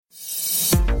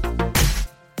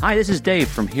Hi, this is Dave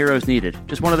from Heroes Needed,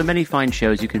 just one of the many fine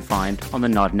shows you can find on the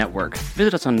Nod Network.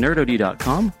 Visit us on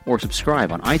nerdod.com or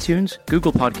subscribe on iTunes,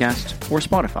 Google Podcasts, or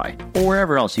Spotify, or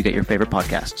wherever else you get your favorite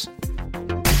podcasts.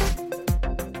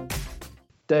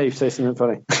 Dave, say something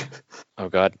funny. Oh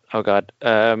God.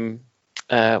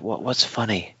 What's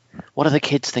funny? What do the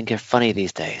kids think are funny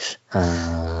these days?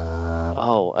 Isn't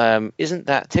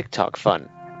that TikTok fun?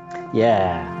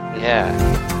 Yeah.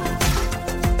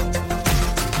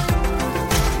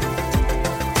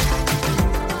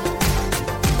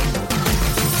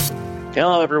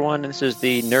 Hello, everyone. This is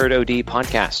the Nerd OD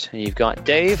podcast. And you've got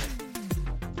Dave.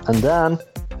 And Dan.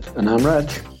 And I'm Reg.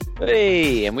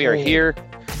 Hey, and we are here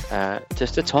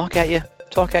just to talk at you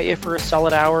for a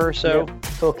solid hour or so. Yeah,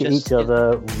 talk at each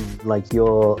other like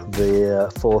you're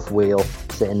the fourth wheel,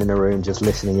 sitting in a room just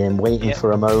listening in, waiting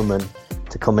for a moment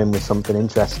to come in with something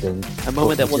interesting. A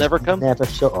moment that will never come? Never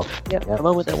shut up. Yep. A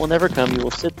moment that will never come. You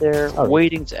will sit there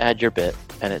waiting to add your bit,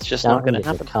 and it's just not going to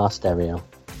happen. Car stereo.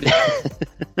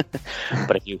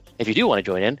 But if you do want to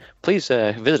join in, please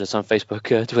visit us on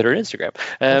Facebook, Twitter, and Instagram.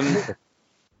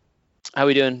 How are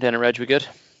we doing, Dan and Reg? We good?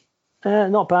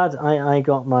 Not bad. I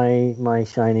got my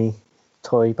shiny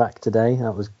toy back today.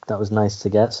 That was nice to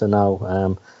get. So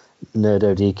now Nerd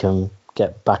OD can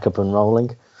get back up and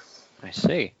rolling. I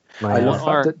see. I love the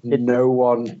fact that no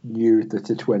one knew that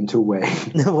it went away.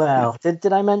 Well,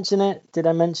 did I mention it? Did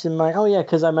I mention my? Oh yeah,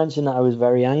 because I mentioned that I was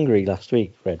very angry last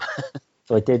week, Fred.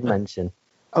 So I did mention.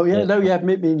 Oh yeah,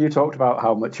 me and you talked about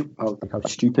how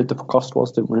stupid the cost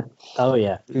was, didn't we? Oh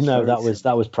yeah, no,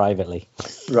 that was privately.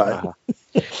 Right.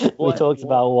 We talked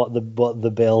about what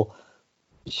the bill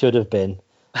should have been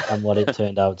and what it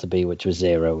turned out to be, which was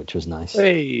zero, which was nice.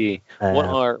 Hey,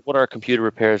 what are computer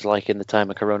repairs like in the time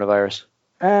of coronavirus?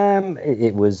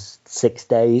 It was 6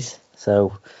 days,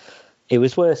 so it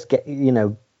was worth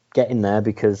getting there,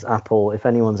 because Apple, if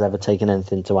anyone's ever taken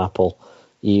anything to Apple,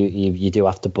 you do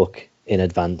have to book in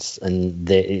advance, and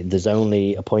there's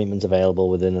only appointments available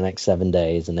within the next 7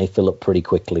 days, and they fill up pretty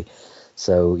quickly.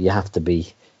 So you have to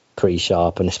be pretty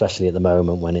sharp, and especially at the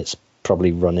moment when it's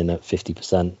probably running at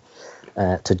 50%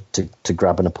 to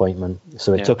grab an appointment.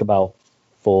 So it took about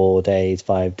 5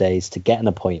 days to get an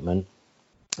appointment.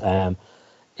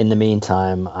 In the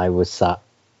meantime, I was sat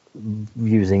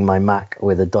using my Mac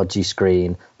with a dodgy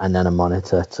screen and then a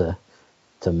monitor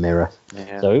to mirror.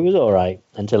 Yeah. So it was all right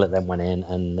until it then went in,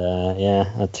 and I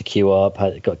had to queue up.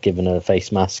 I got given a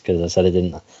face mask because I said I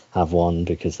didn't have one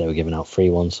because they were giving out free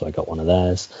ones, so I got one of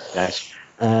theirs. Nice.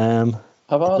 It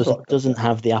doesn't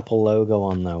have the Apple logo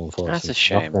on though, unfortunately. That's a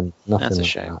shame. Nothing That's a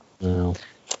like shame. That. No.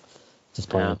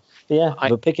 Disappointing. Yeah.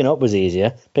 But picking up was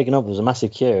easier. Picking up was a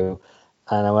massive queue.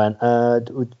 And I went,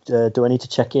 do I need to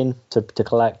check in to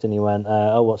collect? And he went,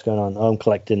 what's going on? Oh, I'm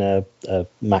collecting a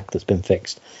Mac that's been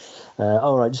fixed.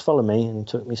 All right, just follow me. And he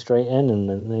took me straight in, and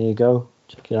then there you go.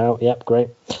 Check it out. Yep, great.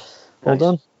 Well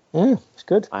done. Yeah, it's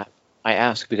good. I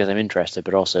ask because I'm interested,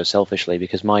 but also selfishly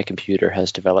because my computer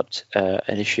has developed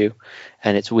an issue,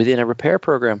 and it's within a repair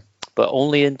program, but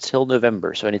only until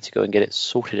November, so I need to go and get it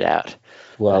sorted out.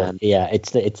 Well,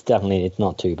 it's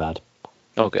not too bad.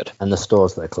 Oh, good. And the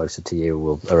stores that are closer to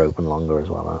you are open longer as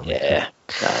well, aren't they? Yeah,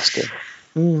 that's good.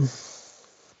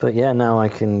 But yeah, now I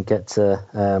can get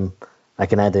to I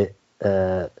can edit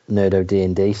Nerdo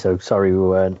D&D. So sorry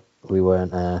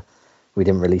we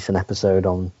didn't release an episode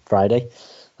on Friday.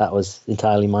 That was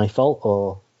entirely my fault,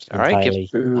 or entirely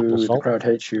Apple's fault. The crowd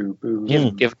hates you. Boo.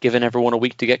 Given everyone a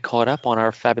week to get caught up on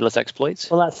our fabulous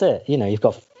exploits. Well, that's it. You've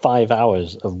got 5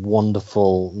 hours of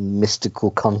wonderful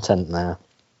mystical content there.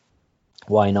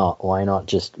 Why not? Why not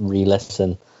just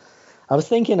re-listen? I was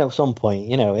thinking at some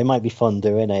point, it might be fun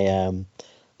doing a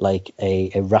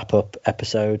wrap-up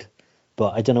episode,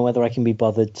 but I don't know whether I can be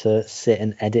bothered to sit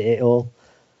and edit it all.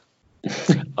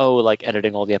 Oh, like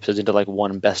editing all the episodes into like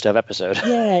one best of episode.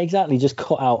 Yeah, exactly. Just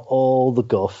cut out all the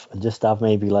guff and just have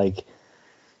maybe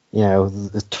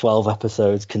the 12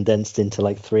 episodes condensed into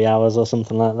like 3 hours or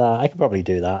something like that. I could probably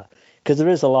do that, because there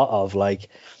is a lot of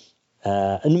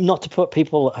and not to put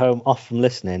people at home off from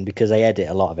listening, because I edit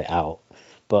a lot of it out,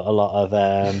 but a lot of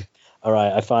all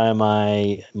right, I fire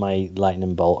my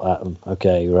lightning bolt at them.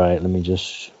 Okay, right, let me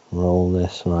just roll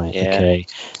this. Right, yeah. Okay,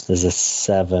 there's a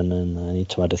 7 and I need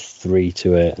to add a 3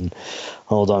 to it, and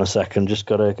hold on a second, just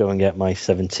gotta go and get my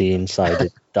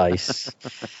 17-sided dice.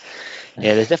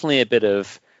 Yeah, there's definitely a bit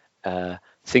of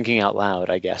thinking out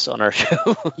loud, I guess, on our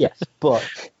show. Yes, but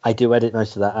I do edit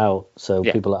most of that out, so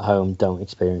people at home don't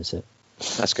experience it.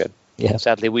 That's good. Yeah.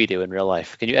 Sadly, we do in real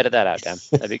life. Can you edit that out, Dan?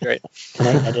 That'd be great. Can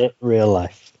I edit real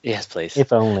life? Yes, please.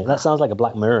 If only. That sounds like a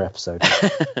Black Mirror episode.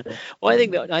 Well, I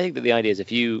think that the idea is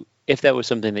if if that was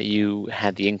something that you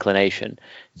had the inclination,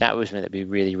 that was something that'd be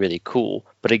really, really cool.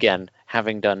 But again,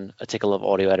 having done a tickle of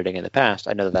audio editing in the past,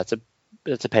 I know that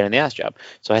that's a pain in the ass job.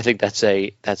 So I think that's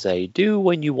a do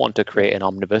when you want to create an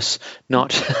omnibus,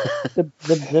 not the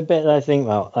bit that I think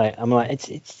about. I'm like,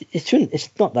 it's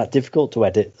not that difficult to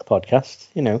edit the podcast,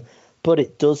 but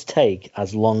it does take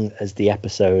as long as the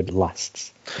episode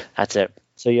lasts. That's it.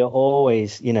 So you're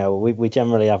always, we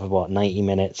generally have 90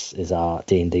 minutes is our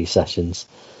D&D sessions.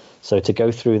 So to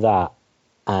go through that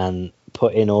and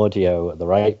put in audio at the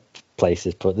right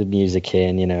places, put the music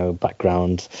in,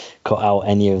 background, cut out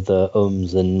any of the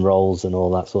ums and rolls and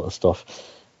all that sort of stuff.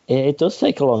 It does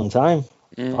take a long time.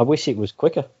 I wish it was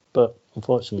quicker, but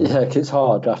unfortunately. Yeah, it's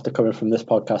hard after coming from this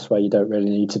podcast where you don't really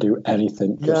need to do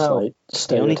anything. Just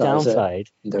the only downside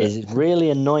is it's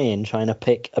really annoying trying to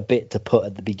pick a bit to put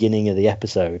at the beginning of the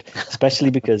episode,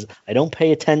 especially because I don't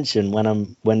pay attention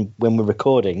when we're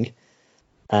recording.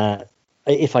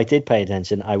 If I did pay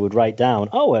attention, I would write down,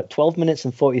 at 12 minutes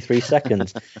and 43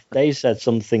 seconds, Dave said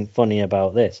something funny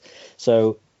about this.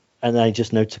 So, and I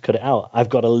just know to cut it out. I've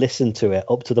got to listen to it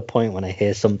up to the point when I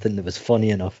hear something that was funny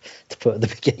enough to put at the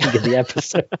beginning of the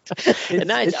episode. It's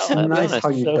nice how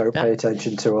you don't pay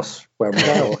attention to us when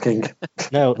we're talking.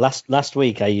 No, last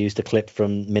week I used a clip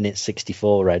from minute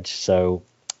 64, Reg, so,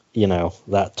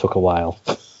 that took a while.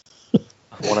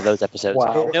 One of those episodes.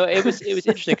 Wow. No, it was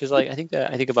interesting because I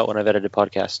think about when I've edited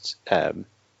podcasts,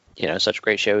 such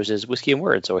great shows as Whiskey and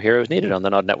Words or Heroes Needed on the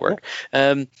Nod Network,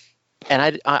 and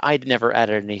I'd never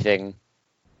added anything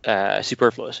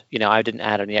superfluous. I didn't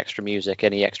add any extra music,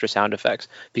 any extra sound effects,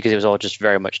 because it was all just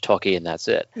very much talky and that's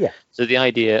it. Yeah. So the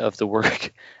idea of the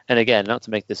work, and again, not to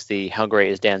make this the How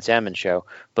Great is Dan Salmon show,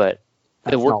 but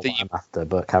that's the work not that what I'm after,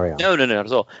 but carry on. No, not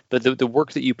at all. But the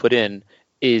work that you put in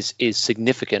is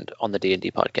significant on the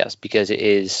D&D podcast, because it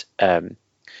is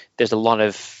there's a lot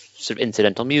of sort of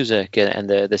incidental music and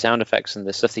the sound effects and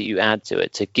the stuff that you add to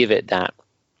it to give it that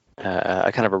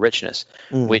a kind of a richness,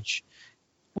 which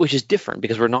is different,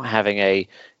 because we're not having a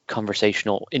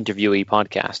conversational interviewee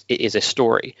podcast. It is a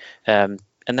story, and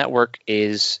that work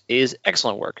is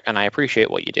excellent work, and I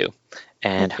appreciate what you do,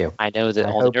 and I know that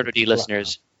all the Nerd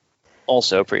listeners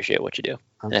also appreciate what you do.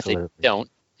 Absolutely. And if they don't,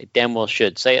 they damn well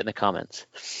should. Say it in the comments.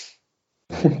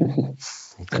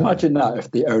 Imagine that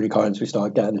if the only comments we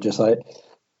start getting are just like,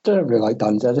 don't really like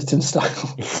Dan's editing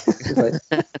style.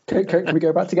 Can we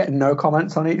go back to getting no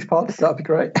comments on each pod? That'd be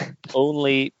great.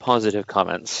 Only positive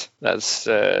comments. That's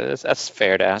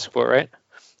fair to ask for, right?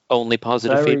 Only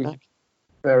positive feedback.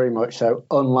 Very much so.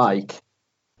 Unlike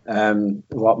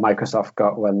what Microsoft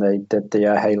got when they did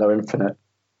the Halo Infinite.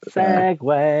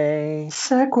 Segway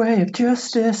of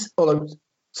justice. Although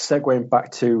segueing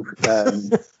back to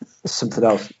something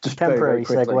else. Just temporary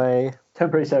very, very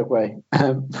Temporary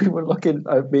segue. We were looking,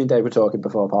 me and Dave were talking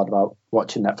before pod about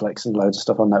watching Netflix and loads of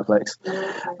stuff on Netflix.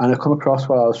 And I come across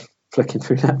while I was flicking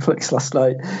through Netflix last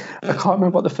night. I can't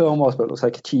remember what the film was, but it looks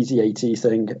like a cheesy 80s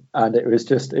thing. And it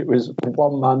was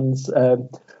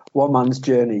one man's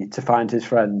journey to find his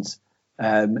friends.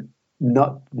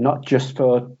 Not just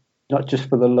for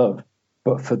the love,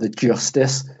 but for the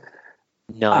justice.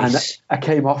 Nice. And I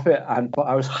came off it, but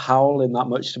I was howling that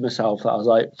much to myself that I was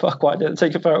like, fuck, why didn't I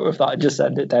take a photo of that and just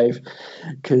send it, Dave?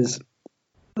 Because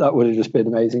that would have just been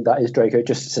amazing. That is Draco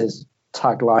Justice's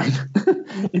tagline.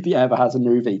 If he ever has a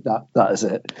movie, that is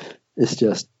it. It's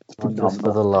just not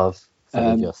for the love,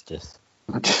 for the justice.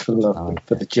 Not just for the love, but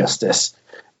for the justice.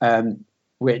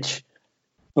 Which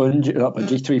Bungie,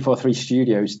 343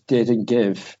 Studios didn't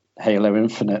give Halo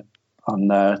Infinite on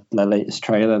their latest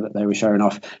trailer that they were showing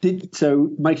off. So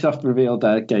Microsoft revealed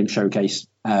their game showcase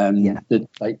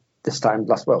this time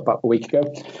about a week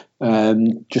ago,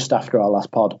 just after our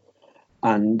last pod.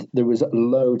 And there was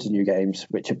loads of new games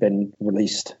which have been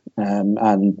released,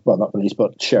 not released,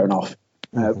 but shown off.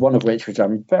 One of which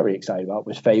I'm very excited about,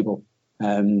 was Fable.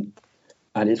 And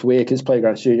it's weird because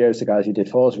Playground Studios, the guys who did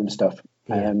Forza and stuff,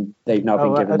 they've now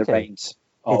been given the reins.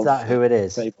 Is that who it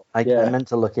is? Fable. I meant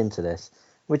to look into this,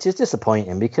 which is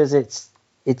disappointing because it's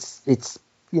Peter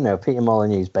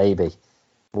Molyneux's baby,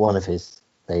 one of his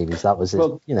babies. That was his,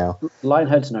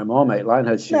 Lionhead's no more, mate.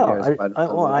 Lionhead Studios.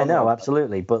 I know,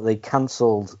 absolutely, but they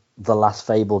cancelled the last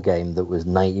Fable game that was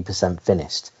 90%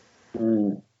 finished,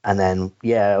 and then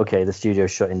the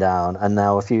studio's shutting down, and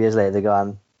now a few years later they're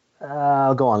going,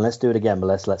 go on, let's do it again, but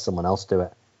let's let someone else do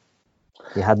it.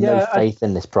 You had no faith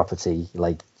in this property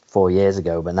like 4 years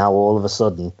ago, but now all of a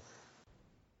sudden.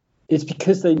 It's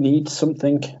because they need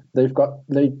something. They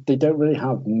don't really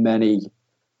have many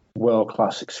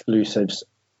world-class exclusives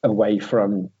away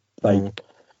from they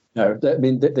have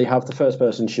the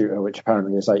first-person shooter, which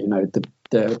apparently is the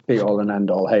the be all and end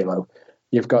all Halo.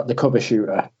 You've got the cover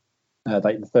shooter,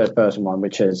 like the third person one,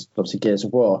 which is obviously Gears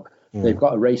of War. They've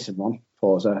got a racing one,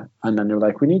 Forza, and then they're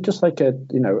like, we need just like an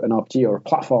RPG or a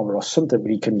platformer or something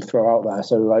we can throw out there.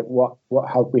 So like, what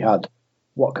have we had?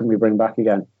 What can we bring back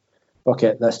again?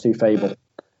 Okay, let's do Fable.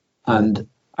 And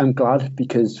I'm glad,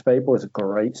 because Fable is a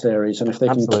great series, and if they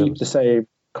can keep the same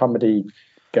comedy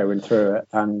going through it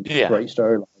and great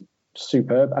storyline,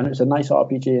 superb. And it's a nice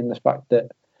RPG in the fact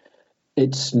that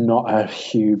it's not a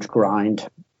huge grind.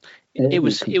 It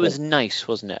was nice,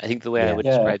 wasn't it? I think the way I would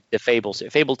describe the Fable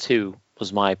 2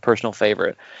 was my personal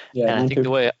favorite. Yeah, and I think the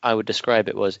way I would describe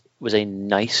it was a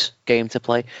nice game to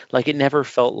play. Like, it never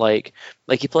felt like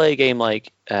you play a game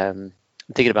like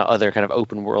thinking about other kind of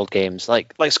open world games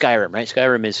like Skyrim, right?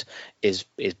 Skyrim is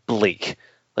bleak.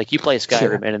 Like, you play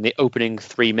Skyrim and in the opening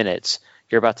 3 minutes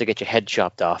you're about to get your head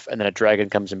chopped off and then a dragon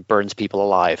comes and burns people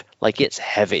alive. Like, it's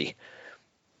heavy.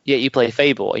 Yet you play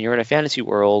Fable and you're in a fantasy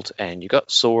world and you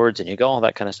got swords and you got all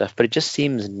that kind of stuff, but it just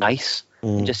seems nice.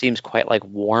 It just seems quite like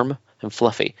warm and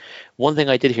fluffy. One thing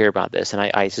I did hear about this, and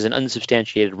this is an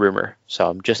unsubstantiated rumor, so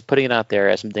I'm just putting it out there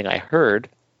as something I heard,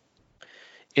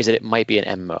 is that it might be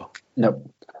an MMO. No.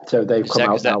 So they've come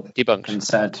out now debunked and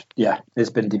said, it's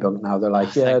been debunked now. They're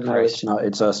like, it's not,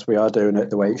 it's us. We are doing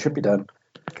it the way it should be done.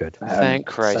 Good. Thank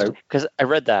Christ. Because I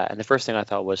read that, and the first thing I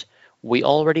thought was, we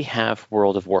already have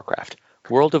World of Warcraft.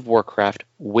 World of Warcraft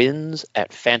wins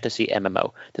at fantasy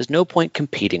MMO. There's no point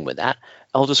competing with that.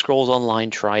 Elder Scrolls Online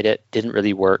tried it, didn't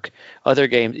really work. Other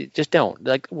games just don't.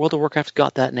 Like, World of Warcraft's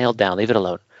got that nailed down. Leave it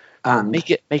alone. And make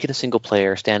it a single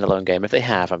player standalone game. If they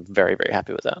have, I'm very, very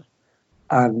happy with that.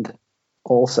 And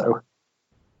also,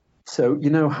 so you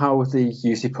know how they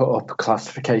usually put up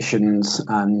classifications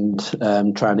and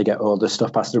trying to get all the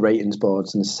stuff past the ratings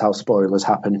boards, and this is how spoilers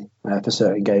happen for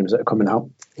certain games that are coming out.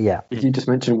 Yeah. If you just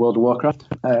mentioned World of Warcraft,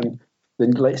 the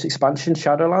latest expansion,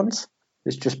 Shadowlands,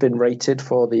 has just been rated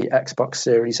for the Xbox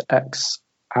Series X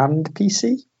and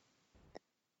PC.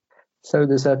 So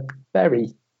there's a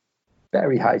very,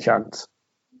 very high chance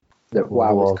that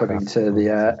WoW is coming to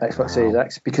the Xbox Series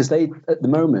X, because they, at the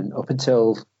moment, up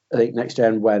until I think next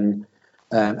gen, when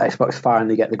Xbox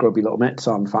finally get the grubby little mitts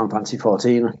on Final Fantasy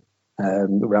 14,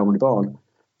 Realm Reborn,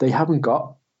 they haven't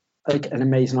got like an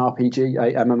amazing RPG,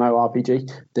 MMO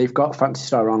RPG. They've got Phantasy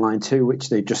Star Online 2, which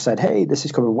they've just said, hey, this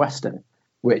is coming Western,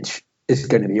 which is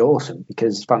going to be awesome,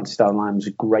 because Phantasy Star Online was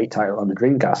a great title on the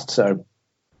Dreamcast. So,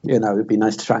 it'd be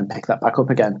nice to try and pick that back up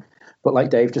again. But like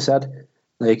Dave just said,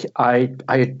 like, I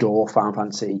adore Final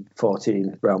Fantasy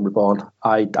 14 Realm Reborn.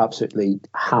 I absolutely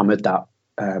hammered that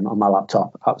on my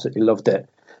laptop. Absolutely loved it.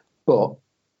 But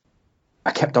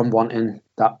I kept on wanting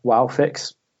that WoW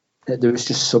fix. There was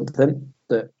just something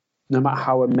that, no matter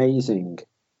how amazing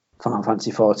Final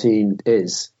Fantasy 14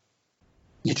 is,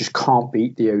 you just can't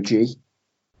beat the OG.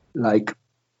 Like,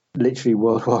 literally,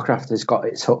 World of Warcraft has got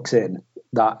its hooks in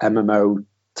that MMO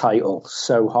title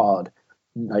so hard.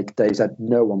 Like they said,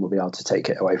 no one will be able to take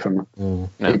it away from them.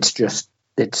 No.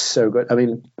 It's so good. I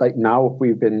mean, like, now I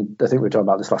think we were talking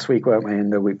about this last week, weren't we,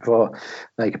 and the week before,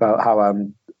 like, about how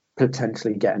I'm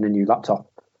potentially getting a new laptop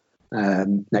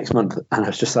next month, and I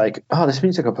was just like, oh, this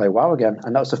means I can play WoW again.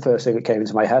 And that was the first thing that came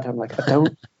into my head. I'm like, I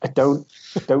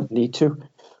don't need to.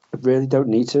 I really don't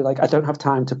need to. Like, I don't have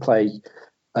time to play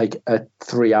like a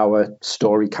 3-hour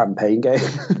story campaign game.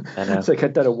 It's like, I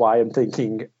don't know why I'm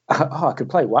thinking, I could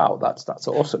play WoW. That's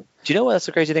awesome. Do you know what? That's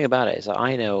the crazy thing about it is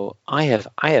I know I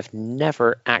have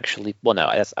never actually. Well, no,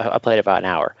 I played about an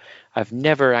hour. I've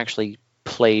never actually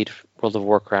played World of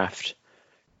Warcraft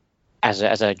as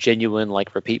a genuine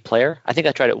like repeat player. I think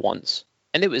I tried it once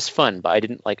and it was fun, but I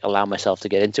didn't like allow myself to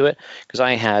get into it because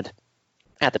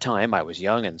at the time I was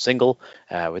young and single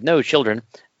with no children,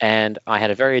 and I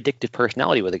had a very addictive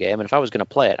personality with the game. And if I was going to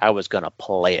play it, I was going to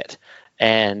play it.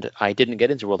 And I didn't get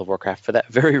into World of Warcraft for that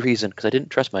very reason, because I didn't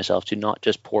trust myself to not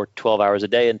just pour 12 hours a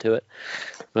day into it.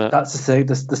 But that's the thing.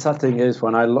 The sad thing is,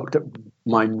 when I looked at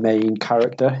my main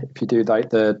character, if you do like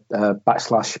the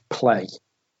 /play,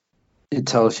 it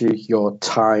tells you your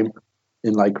time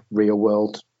in like real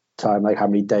world time, like how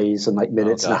many days and like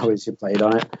minutes and hours you played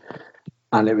on it.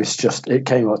 And it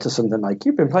came up to something like,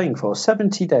 you've been playing for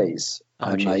 70 days.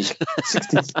 And like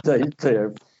 60 days,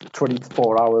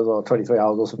 24 hours or 23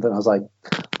 hours or something. I was like,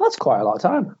 that's quite a lot of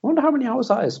time. I wonder how many hours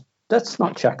that is. Let's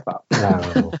not check that.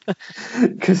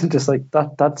 Because I'm just like,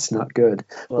 that's not good.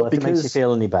 Well, if it makes you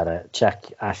feel any better,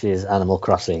 check Ash's Animal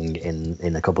Crossing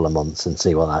in a couple of months and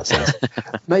see what that says.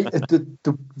 Mate,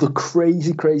 the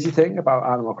crazy thing about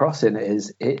Animal Crossing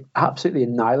is it absolutely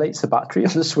annihilates the battery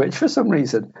on the Switch for some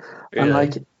reason. Really? And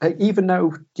like, even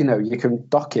though, you can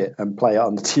dock it and play it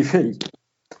on the TV,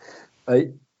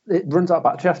 it runs out of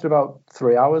battery after about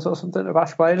 3 hours or something of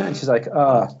Ash playing it, and she's like,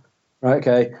 right,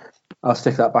 okay, I'll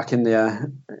stick that back in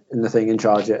the thing and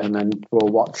charge it, and then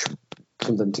we'll watch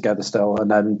something together still, and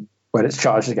then when it's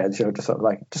charged again, she'll just sort of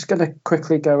like, just gonna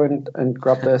quickly go and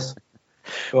grab this.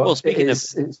 But well, speaking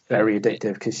it's very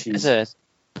addictive because she's.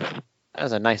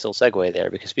 That's a nice little segue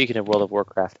there, because speaking of World of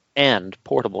Warcraft and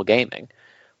portable gaming,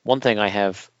 one thing I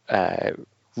have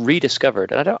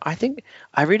rediscovered, and I think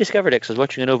I rediscovered it because I was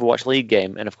watching an Overwatch League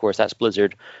game, and of course that's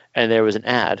Blizzard, and there was an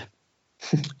ad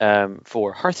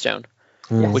for Hearthstone,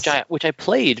 which I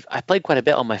played quite a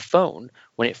bit on my phone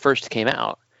when it first came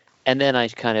out, and then I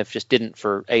kind of just didn't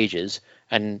for ages.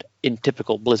 And in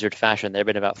typical Blizzard fashion, there have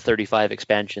been about 35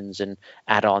 expansions and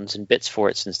add-ons and bits for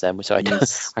it since then. So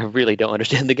I really don't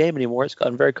understand the game anymore. It's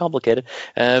gotten very complicated.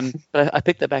 But I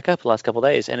picked that back up the last couple of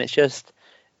days, and it's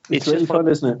really just fun,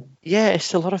 isn't it? Yeah,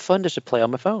 it's a lot of fun just to play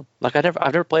on my phone. Like I've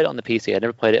never played it on the PC. I've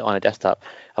never played it on a desktop.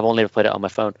 I've only ever played it on my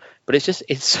phone. But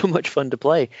it's so much fun to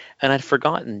play. And I'd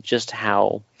forgotten just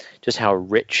how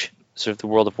rich sort of the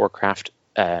World of Warcraft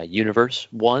universe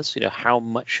was. How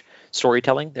much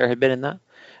storytelling there had been in that.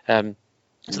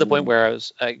 To the point where I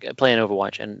was playing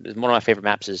Overwatch, and one of my favorite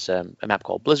maps is a map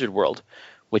called Blizzard World,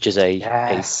 which is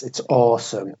it's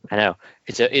awesome. I know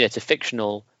it's a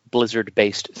fictional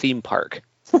Blizzard-based theme park,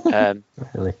 and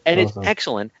Really? it's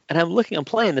excellent. And I'm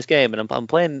playing this game, and I'm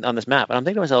playing on this map, and I'm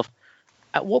thinking to myself,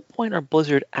 at what point are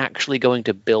Blizzard actually going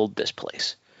to build this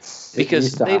place?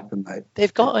 Because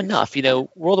they've got enough,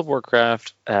 World of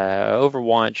Warcraft,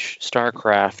 Overwatch,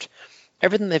 StarCraft,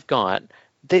 everything they've got.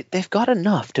 They've got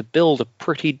enough to build a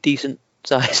pretty decent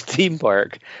sized theme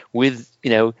park with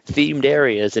themed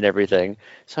areas and everything.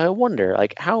 So I wonder,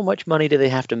 like, how much money do they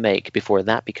have to make before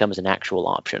that becomes an actual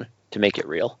option to make it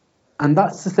real? And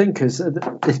that's the thing, because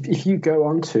if you go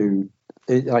on to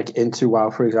into WoW,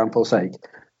 for example's sake,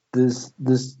 there's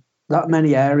that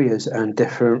many areas and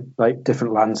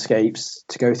different landscapes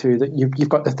to go through that you've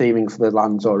got the theming for the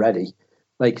lands already.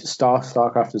 Like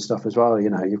StarCraft and stuff as well,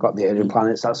 you've got the alien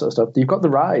planets, that sort of stuff. You've got the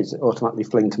rides that automatically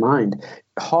fling to mind.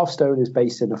 Hearthstone is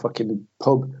based in a fucking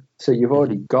pub, so you've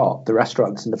already got the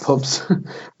restaurants and the pubs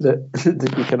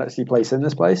that you can actually place in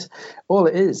this place. All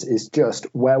it is just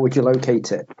where would you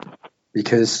locate it?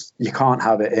 Because you can't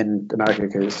have it in America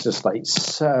because it's just like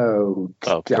so.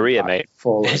 Oh, Korea, mate.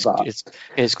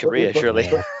 It's Korea, surely.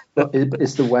 But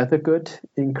is the weather good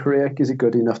in Korea? Is it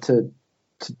good enough to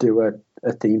do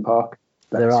a theme park?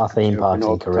 There are theme parks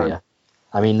in Korea.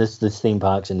 I mean, there's theme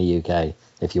parks in the UK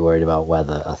if you're worried about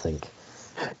weather, I think.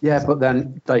 Yeah, but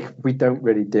then we don't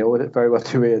really deal with it very well,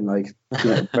 do we? And most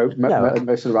of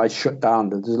the rides shut down.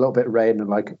 There's a little bit of rain,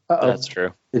 and that's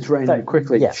true. It's raining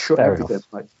quickly. Yeah, shut everything.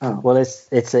 Well, it's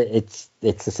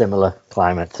a similar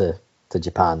climate to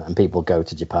Japan, and people go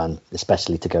to Japan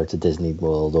especially to go to Disney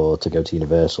World or to go to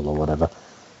Universal or whatever.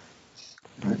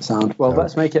 Right, sound well.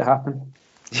 Let's make it happen.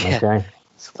 Yeah. Okay.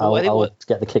 I'll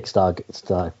get the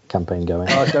Kickstarter campaign going.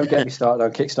 Oh, don't get me started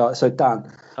on Kickstarter. So,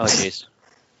 Dan. Oh, jeez.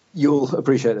 You'll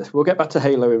appreciate this. We'll get back to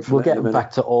Halo Infinite. We'll get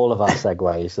back to all of our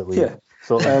segues that we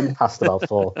sort of passed about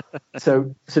for.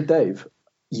 So Dave,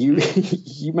 you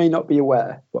may not be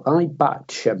aware, but I backed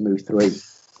Shenmue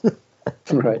 3.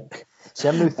 Right.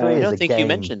 Shenmue 3 I don't think you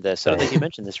mentioned this.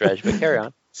 Reg, but carry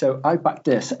on. So I backed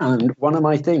this, and one of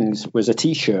my things was a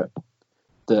T-shirt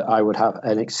that I would have,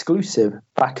 an exclusive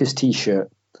backers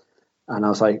T-shirt. And I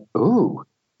was like, ooh,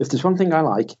 if there's one thing I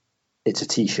like, it's a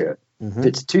T-shirt. Mm-hmm. If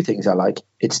it's two things I like,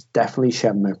 it's definitely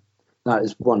Shenmue. That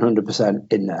is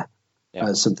 100% in there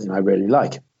as something I really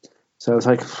like. So I was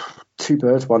like, two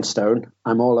birds, one stone.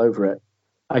 I'm all over it.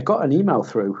 I got an email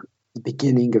through the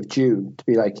beginning of June to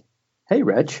be like, hey,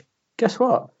 Reg, guess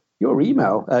what? Your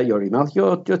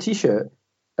T-shirt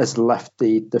has left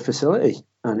the facility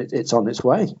and it's on its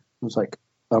way. I was like,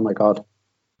 oh my God,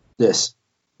 it's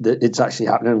actually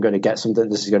happening. I'm going to get something.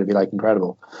 This is going to be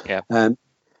incredible. Yeah.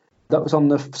 That was on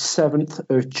the 7th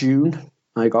of June.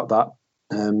 I got that.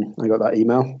 I got that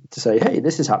email to say, hey,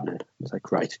 this is happening. I was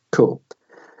like, right, cool.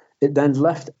 It then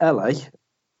left LA.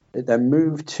 It then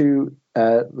moved to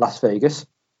Las Vegas,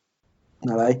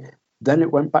 LA. Then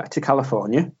it went back to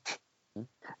California.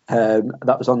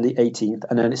 That was on the 18th.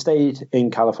 And then it stayed in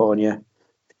California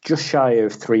just shy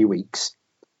of 3 weeks.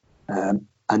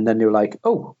 And then they were like,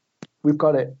 oh, we've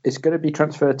got it. It's going to be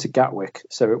transferred to Gatwick.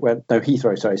 So it went,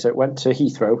 Heathrow, sorry. So it went to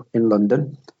Heathrow in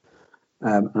London.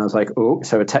 And I was like, oh,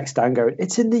 so a text down going,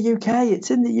 it's in the UK.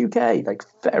 It's in the UK.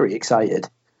 Very excited.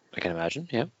 I can imagine,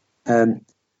 yeah. And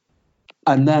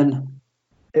then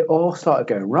it all started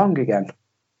going wrong again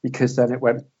because then it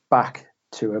went back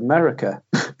to America.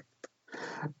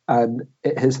 And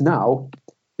it has now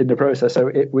in the process. So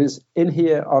it was in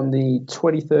here on the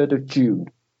 23rd of June,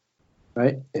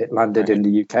 right? It landed in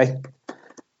the UK.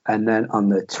 And then on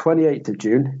the 28th of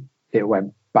June, it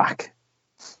went back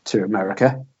to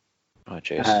America. Oh,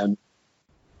 jeez.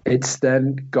 It's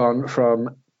then gone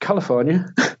from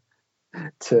California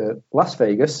to Las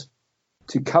Vegas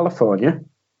to California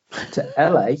to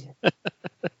LA.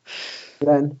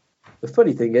 Then the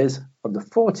funny thing is, on the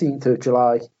 14th of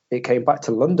July, it came back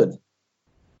to London.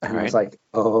 And I was like,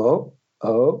 oh,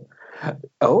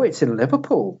 it's in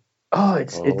Liverpool.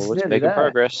 It's making there.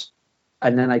 Progress.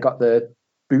 And then I got the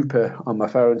booper on my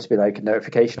phone to be like a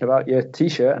notification about your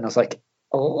T-shirt. And I was like,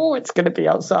 oh, it's going to be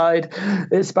outside.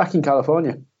 It's back in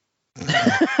California.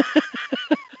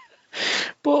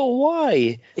 But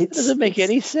why? It doesn't make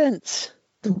any sense.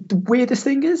 The weirdest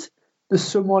thing is, there's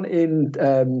someone in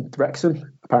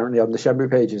Wrexham, apparently on the Shenmue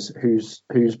pages, who's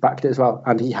backed it as well,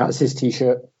 and he has his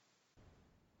T-shirt.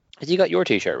 Has he got your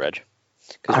T-shirt, Reg?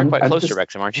 Because you're quite close to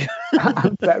Wrexham, aren't you?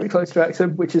 I'm very close to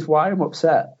Wrexham, which is why I'm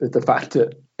upset with the fact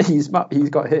that he's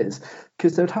got his,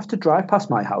 because they'd have to drive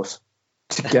past my house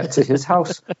to get to his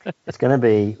house. It's going to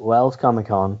be Wells Comic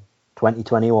Con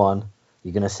 2021.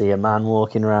 You're going to see a man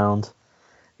walking around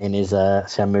in his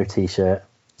Shenmue T-shirt,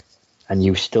 and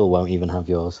you still won't even have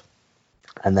yours.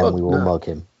 And then we will mug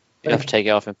him. You have to take it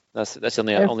off him. That's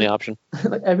the only option.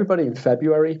 Like everybody in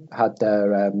February had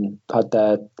their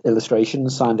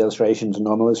illustrations, signed illustrations, and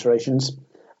normal illustrations,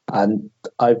 and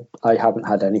I haven't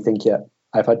had anything yet.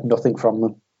 I've had nothing from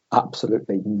them.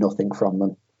 Absolutely nothing from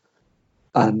them.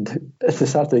 And the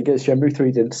sad thing is, Shenmue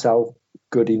 3 didn't sell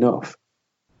good enough,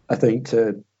 I think,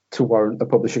 to warrant a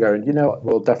publisher going, you know what,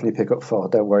 we'll definitely pick up 4.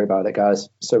 Don't worry about it, guys.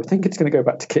 So I think it's going to go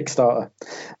back to Kickstarter.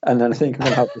 And then I think I'm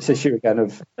going to have this issue again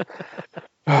of,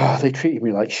 they treated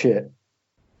me like shit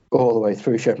all the way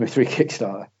through Shenmue 3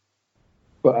 Kickstarter.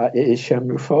 But it is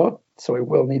Shenmue 4, so I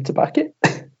will need to back it.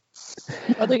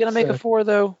 Are they going to make a 4,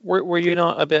 though? Were you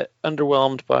not a bit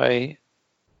underwhelmed by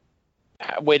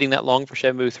waiting that long for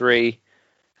Shenmue 3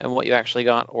 and what you actually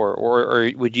got? Or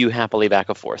would you happily back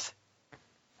a 4th?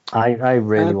 I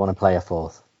really want to play a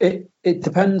 4th. It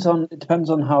depends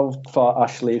on how far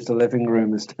Ash leaves the living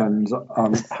room. It depends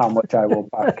on how much I will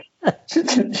back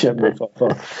Shenmue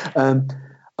 4.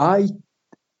 I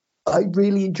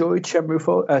really enjoyed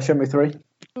Shenmue 3. Okay.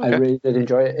 I really did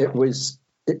enjoy it. It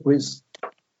was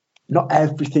not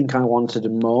everything I wanted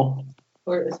and more.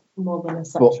 Or it was more than a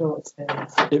sexual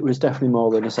experience. It was definitely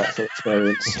more than a sexual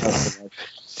experience.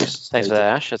 Thanks for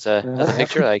that, Ash. That's a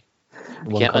picture. Like,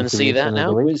 you can't unsee that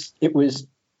now.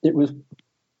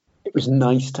 It was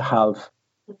nice to have.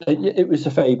 It was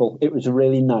a Fable. It was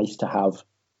really nice to have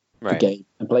the game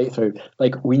and play it through.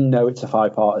 Like, we know it's a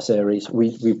 5-part series.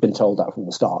 We've been told that from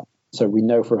the start, so we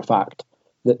know for a fact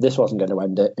that this wasn't going to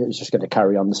end it. It was just going to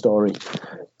carry on the story.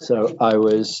 So I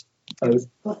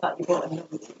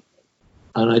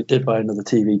did buy another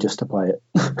TV just to play it.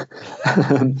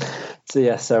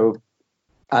 So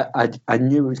I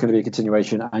knew it was going to be a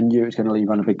continuation. I knew it was going to leave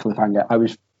on a big cliffhanger. I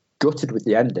was gutted with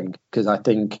the ending because I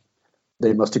think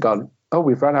they must have gone,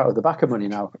 we've run out of the backer money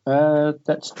now.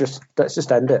 Let's just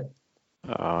end it.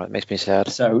 Oh, it makes me sad.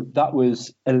 So that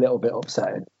was a little bit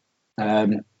upsetting.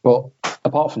 But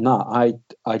apart from that,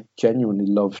 I genuinely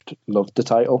loved the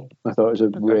title. I thought it was a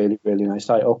really, really nice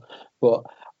title. But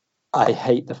I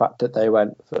hate the fact that they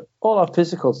went for all our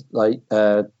physicals, like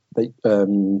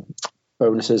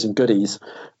bonuses and goodies.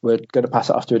 We're going to pass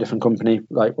it off to a different company,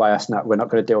 like YSNet. We're not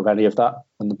going to deal with any of that,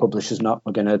 and the publisher's not.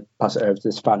 We're going to pass it over to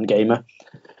this fan gamer.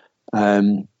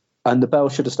 And the bell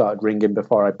should have started ringing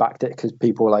before I backed it, because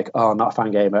people were like, "Oh, not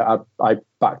fan gamer." I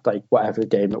backed like whatever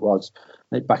game it was,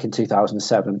 like back in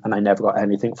 2007, and I never got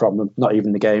anything from them, not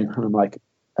even the game. And I'm like,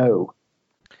 oh.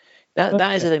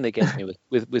 That is the thing that gets me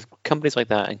with companies like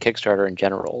that and Kickstarter in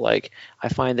general. Like, I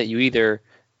find that you either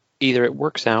it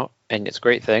works out and it's a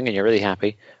great thing and you're really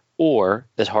happy, or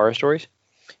there's horror stories.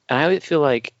 And I feel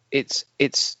like it's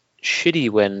shitty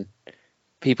when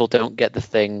people don't get the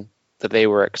thing that they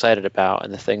were excited about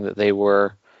and the thing that they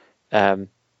were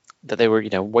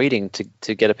waiting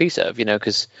to get a piece of,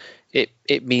 because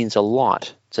it means a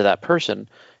lot to that person.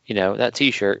 That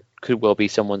T-shirt could well be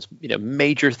someone's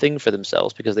major thing for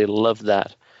themselves because they love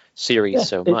that series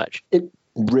so much. It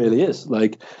really is.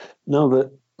 Like, now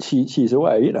that she's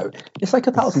away, it's like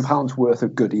 £1,000 worth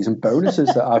of goodies and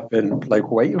bonuses that I've been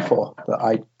like waiting for that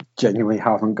I genuinely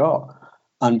haven't got.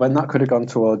 And when that could have gone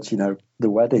towards the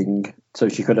wedding, so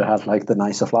she could have had like the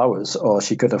nicer flowers, or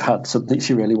she could have had something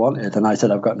she really wanted, and I said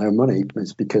I've got no money,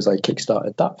 it's because I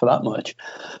kickstarted that for that much.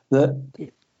 But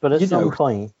at some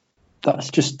point, that's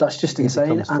just insane. It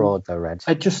becomes fraud, though, Reg.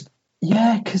 but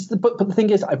the thing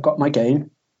is, I've got my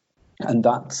game. And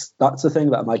that's the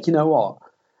thing that I'm like, you know what?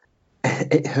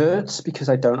 It hurts because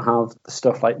I don't have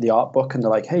stuff like the art book, and they're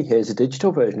like, hey, here's a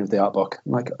digital version of the art book.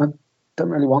 I'm like, I don't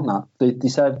really want that. They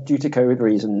said due to COVID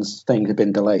reasons, things have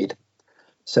been delayed.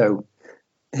 So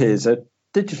here's a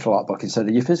digital art book instead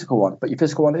of your physical one, but your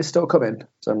physical one is still coming.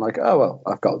 So I'm like, oh, well,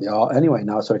 I've got the art anyway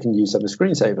now, so I can use them as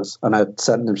screensavers. And I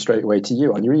send them straight away to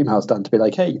you on your emails, Dan, to be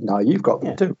like, hey, now you've got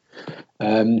them too.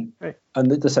 Right.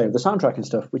 And the same with the soundtrack and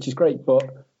stuff, which is great, but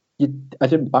I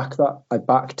didn't back that. I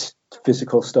backed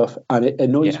physical stuff, and it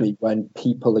annoys me when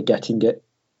people are getting it,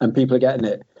 and people are getting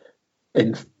it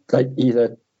in like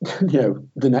either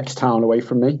the next town away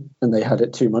from me, and they had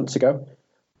it 2 months ago,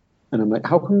 and I'm like,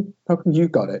 how come you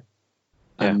got it?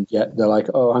 And yet they're like,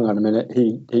 oh, hang on a minute,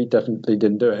 he definitely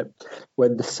didn't do it.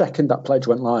 When the second that pledge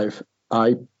went live,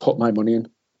 I put my money in.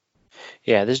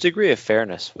 Yeah, there's a degree of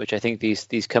fairness, which I think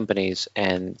these companies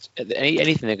and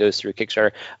anything that goes through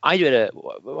Kickstarter. I did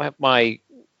my, I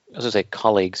was going to say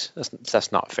colleagues.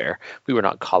 That's not fair. We were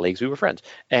not colleagues. We were friends.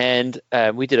 And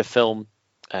we did a film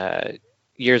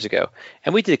years ago.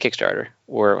 And we did a Kickstarter.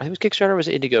 Or I think it was Kickstarter, was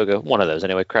it Indiegogo? One of those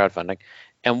anyway, crowdfunding.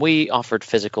 And we offered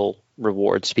physical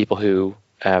rewards to people who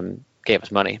gave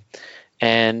us money.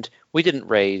 And we didn't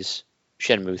raise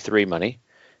Shenmue 3 money,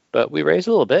 but we raised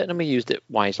a little bit and we used it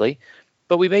wisely.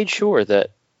 But we made sure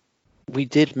that we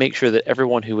did make sure that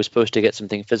everyone who was supposed to get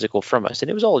something physical from us, and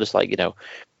it was all just like,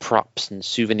 props and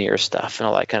souvenir stuff and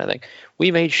all that kind of thing.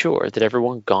 We made sure that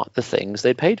everyone got the things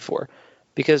they paid for,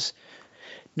 because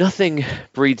nothing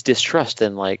breeds distrust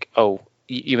than like, oh,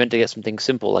 you meant to get something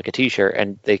simple like a t-shirt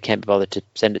and they can't be bothered to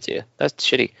send it to you. That's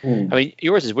shitty. I mean,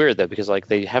 yours is weird though, because like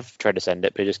they have tried to send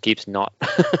it, but it just keeps not,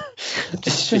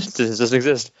 just doesn't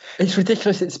exist. It's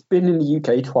ridiculous. It's been in the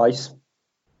UK twice.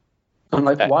 I'm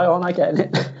like, why aren't I getting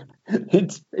it?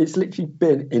 It's literally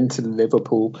been into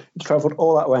Liverpool. It's travelled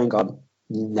all that way and gone,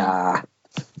 nah,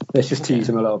 let's just tease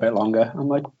them a little bit longer. I'm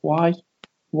like, why?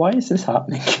 Why is this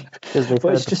happening? Because they've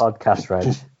heard the podcast,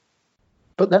 right?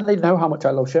 But then they know how much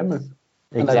I love Shenmue.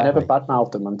 And I've never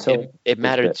badmouthed them until... It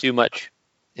mattered too much.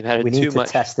 It mattered we too need to much.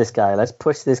 Test this guy. Let's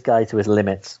push this guy to his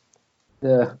limits.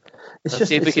 Yeah. Let's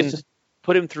see if we can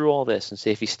put him through all this and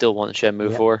see if he still wants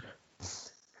Shenmue 4.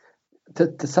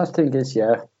 The sad thing is,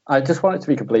 I just want it to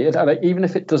be completed. And even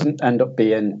if it doesn't end up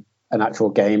being an actual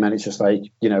game and it's just like,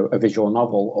 a visual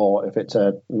novel, or if it's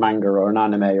a manga or an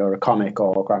anime or a comic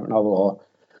or a graphic novel or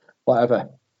whatever,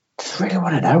 I just really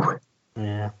want to know.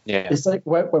 Yeah. It's like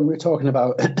when we were talking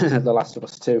about The Last of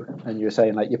Us 2 and you were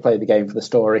saying like you play the game for the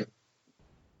story.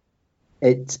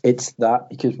 It's that,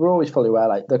 because we're always fully aware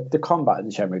like the combat in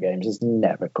the Shenmue games is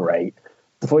never great.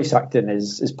 The voice acting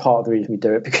is part of the reason we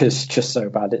do it, because it's just so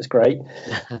bad it's great.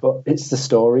 But it's the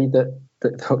story that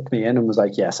hooked me in and was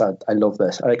like, yes, I love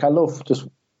this. Like I love just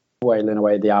wailing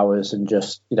away the hours and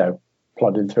just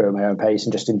plodding through at my own pace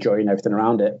and just enjoying everything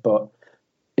around it. But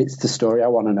it's the story I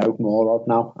want to know more of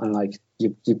now, and like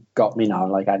you've got me now.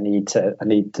 Like I need to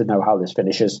know how this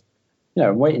finishes.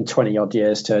 I'm waiting 20 odd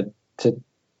years to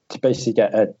basically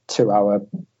get a 2-hour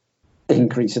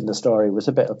increase in the story was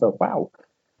a bit of a wow,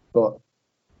 but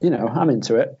I'm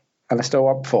into it, and I still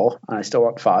want 4, and I still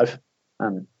want 5,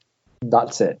 and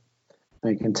that's it.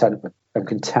 I'm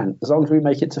content as long as we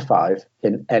make it to 5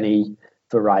 in any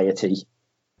variety.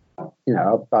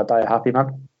 I'll die a happy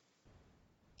man.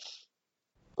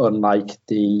 Unlike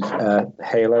the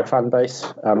Halo fan base.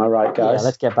 Am I right, guys? Yeah,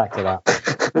 let's get back to that.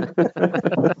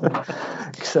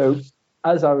 So,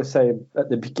 as I was saying at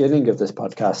the beginning of this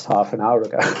podcast half an hour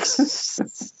ago,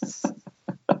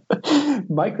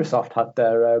 Microsoft had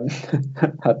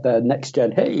their next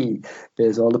gen. Hey,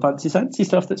 here's all the fancy fancy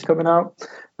stuff that's coming out,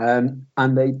 and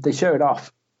they showed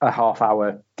off a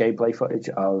half-hour gameplay footage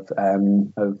of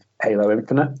Halo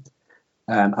Infinite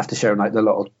after showing like the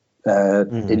little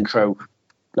intro.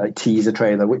 Like teaser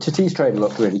trailer, which the teaser trailer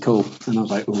looked really cool, and I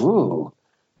was like, "Ooh,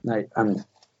 like I'm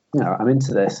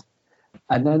into this."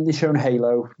 And then they showed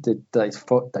Halo, the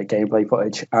gameplay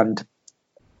footage, and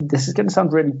this is going to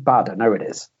sound really bad. I know it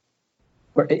is,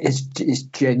 but it's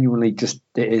genuinely just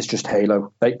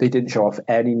Halo. They didn't show off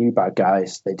any new bad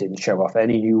guys. They didn't show off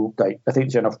any new. I think they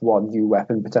showed off one new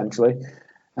weapon potentially,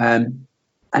 and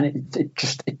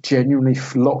it genuinely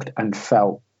looked and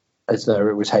felt as though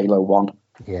it was Halo 1.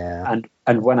 Yeah.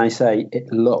 And when I say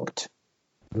it looked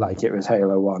like it was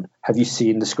Halo 1, have you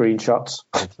seen the screenshots?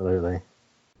 Absolutely.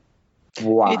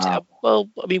 Wow. Well,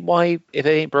 I mean, why, if it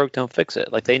ain't broke, don't fix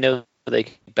it. Like, they know they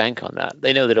can bank on that.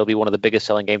 They know that it'll be one of the biggest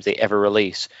selling games they ever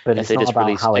release. But it's not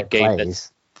about how it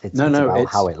plays. It's about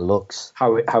how it looks.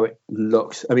 How it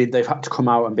looks. I mean, they've had to come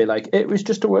out and be like, it was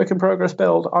just a work in progress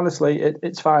build. Honestly,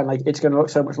 it's fine. Like, it's going to look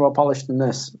so much more polished than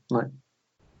this. Like,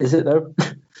 Is it though?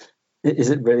 Is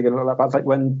it really going to look like bad? Like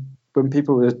when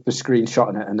people were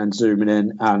screenshotting it and then zooming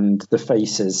in, and the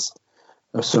faces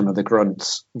of some of the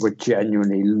grunts would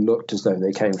genuinely looked as though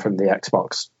they came from the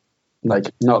Xbox, like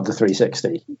not the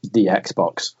 360, the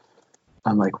Xbox.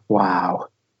 I'm like, wow,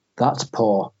 that's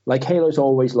poor. Like Halo's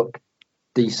always looked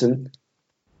decent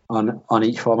on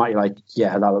each format. You're like,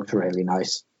 yeah, that looks really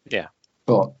nice. Yeah.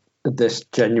 But this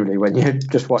genuinely, when you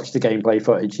just watch the gameplay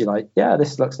footage, you're like, yeah,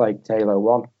 this looks like Halo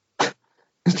 1.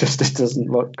 It doesn't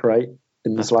look great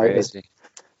in the slightest. Crazy.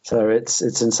 So it's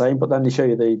insane. But then they show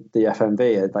you the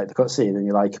FMV, like the cutscene, and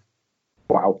you're like,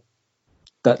 wow,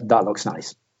 that looks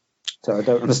nice. So I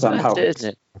don't understand how.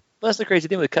 Isn't it? Well, that's the crazy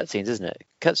thing with cutscenes, isn't it?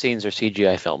 Cutscenes are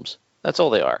CGI films. That's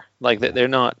all they are. Like they're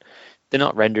not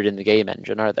rendered in the game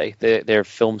engine, are they? They're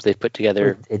films they've put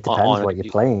together. It depends what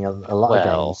you're playing. A lot of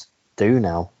games do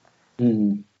now.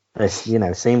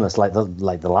 It's seamless, like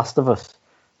the Last of Us.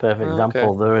 Perfect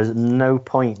example. Okay. There is no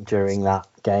point during that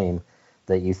game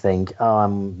that you think, oh,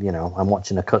 I'm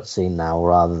watching a cutscene now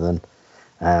rather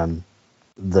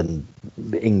than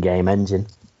in-game engine,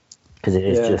 because it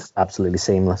is just absolutely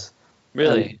seamless.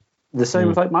 Really? The same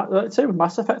with same with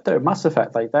Mass Effect though. Mass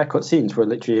Effect, like their cutscenes were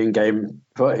literally in-game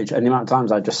footage, and the amount of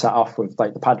times I just sat off with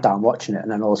like the pad down watching it, and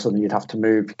then all of a sudden you'd have to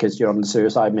move because you're on the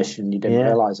suicide mission and you didn't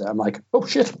realise it. I'm like, oh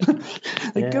shit! Go!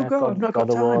 I've not got God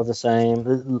of War time. the same.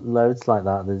 There's loads like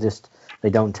that. They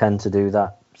don't tend to do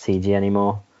that CG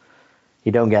anymore.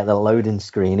 You don't get the loading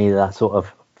screen either. That sort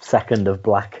of second of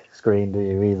black screen, do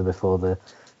you? Either before the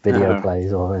video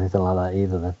plays or anything like that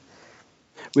either. Then.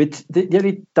 With the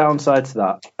only downside to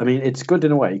that, I mean, it's good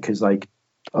in a way because, like,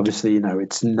 obviously,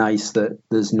 it's nice that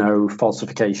there's no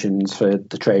falsifications for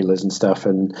the trailers and stuff,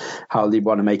 and how they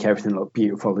want to make everything look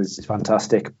beautiful is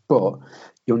fantastic. But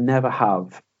you'll never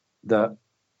have the,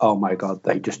 oh my god,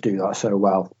 they just do that so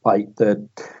well, like the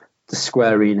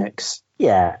Square Enix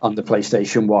on the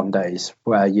PlayStation 1 days,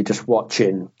 where you're just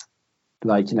watching,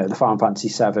 like, the Final Fantasy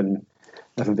 7,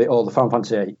 or the Final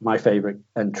Fantasy 8, my favorite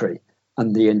entry.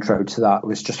 And the intro to that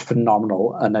was just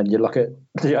phenomenal. And then you look at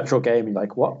the actual game, and you're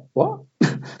like, what?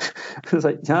 It's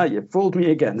like, yeah, you fooled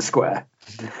me again, Square.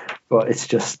 But it's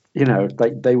just,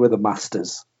 like they were the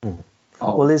masters.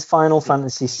 Well, is Final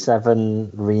Fantasy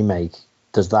VII Remake,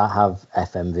 does that have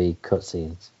FMV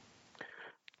cutscenes?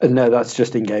 No, that's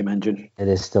just in-game engine. It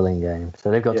is still in-game.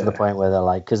 So they've got to the point where they're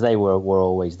like, because they were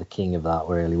always the king of that,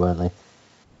 really, weren't they?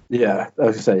 Yeah,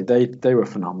 as I say, they were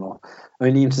phenomenal. I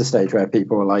mean, even to the stage where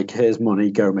people were like, here's money,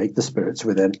 go make the spirits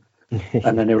within.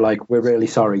 And then they were like, we're really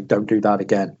sorry, don't do that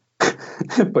again.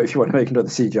 But if you want to make another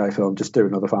CGI film, just do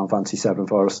another Final Fantasy VII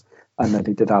for us. And then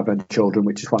they did Advent Children,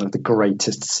 which is one of the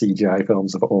greatest CGI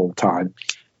films of all time.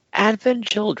 Advent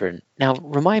Children. Now,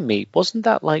 remind me, wasn't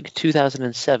that like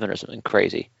 2007 or something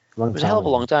crazy? It was a hell of a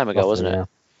long time ago, wasn't it?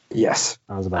 Yes.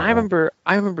 I remember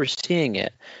seeing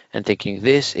it and thinking,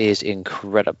 this is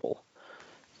incredible.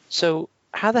 So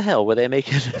how the hell were they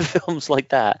making films like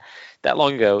that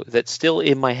long ago that still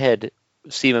in my head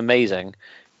seem amazing,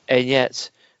 and yet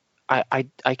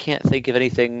I can't think of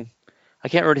anything, I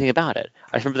can't remember anything about it.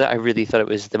 I remember that I really thought it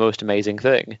was the most amazing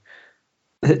thing.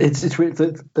 It's weird.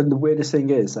 And the weirdest thing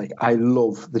is, like, I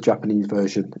love the Japanese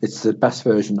version. It's the best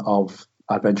version of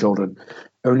Advent Children,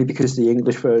 only because the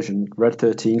English version, Red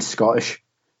 13, Scottish,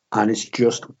 and it's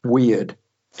just weird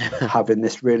having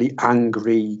this really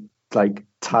angry, like,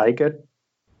 tiger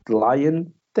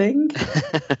lion thing.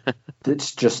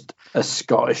 It's just a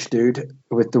Scottish dude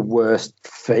with the worst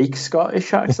fake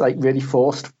Scottish accent, like really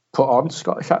forced, put on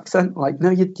Scottish accent. Like, no,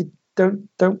 you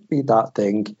don't be that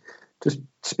thing. Just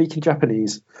speak in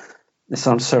Japanese. It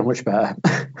sounds so much better.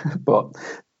 But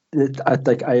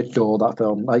I adore that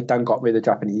film. Like, Dan got me the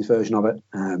Japanese version of it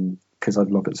because I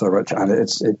love it so much, and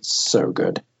it's so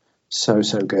good, so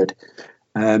good.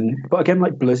 But again,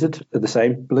 like Blizzard are the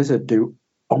same. Blizzard do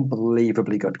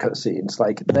unbelievably good cutscenes.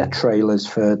 Like their trailers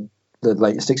for the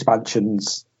latest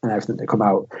expansions and everything that come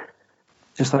out.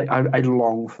 Just like I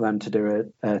long for them to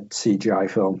do a CGI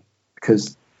film,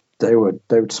 because they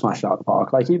would smash it out of the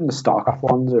park. Like even the StarCraft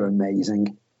ones are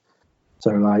amazing.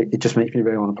 So like it just makes me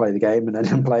really want to play the game, and then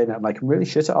I'm playing it, I'm like, I'm really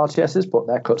shit at RTSs, but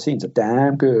their cutscenes are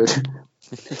damn good.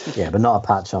 Yeah, but not a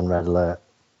patch on Red Alert.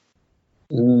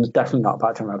 Definitely not a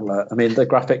patch on Red Alert. I mean, the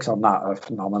graphics on that are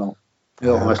phenomenal. It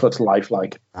almost looks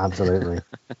lifelike. Absolutely.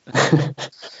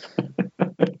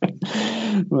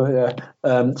 Well,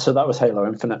 yeah. So that was Halo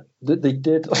Infinite. They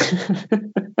did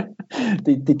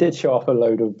they did show off a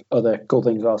load of other cool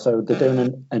things also. They're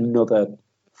doing another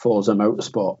Forza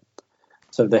Motorsport.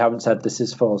 So they haven't said this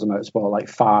is Forza Motorsport like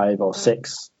 5 or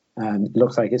 6. It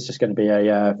looks like it's just going to be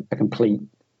a complete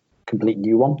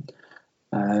new one.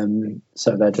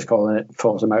 So they're just calling it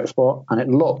Forza Motorsport, and it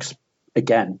looks,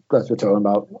 again, as we're talking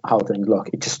about how things look,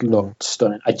 it just looked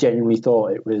stunning. I genuinely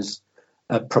thought it was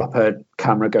a proper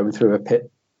camera going through a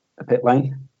pit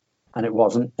lane, and it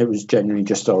wasn't. It was genuinely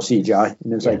just all CGI.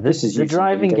 And it was this is the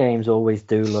driving games always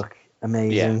do look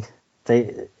amazing.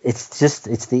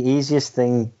 It's the easiest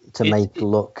thing to make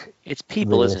look. It's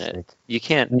people, realistic. isn't it? You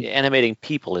can't animating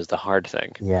people is the hard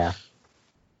thing. Yeah,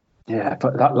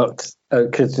 but that looked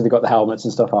because they got the helmets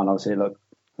and stuff on. Obviously, it looked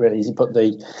really easy, but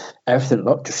everything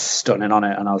looked just stunning on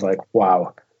it, and I was like,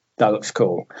 wow, that looks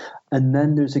cool. And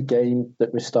then there's a game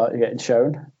that was starting getting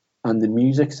shown, and the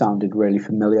music sounded really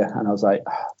familiar, and I was like,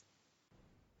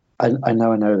 I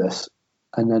know this.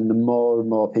 And then the more and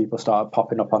more people started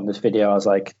popping up on this video, I was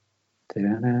like, so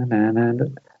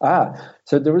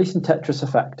they're releasing Tetris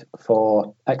Effect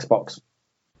for Xbox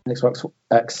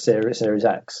X Series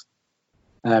X,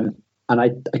 and I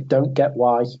don't get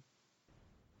why,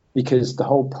 because the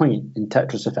whole point in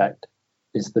Tetris Effect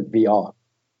is the VR,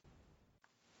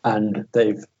 and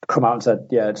they've come out and said,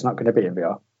 yeah, it's not going to be in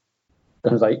VR.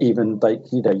 And I was like, you've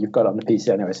got it on the PC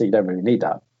anyway, so you don't really need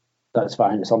that. That's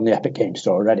fine. It's on the Epic Games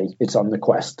Store already. It's on the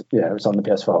Quest. It's on the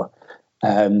PS4.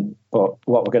 But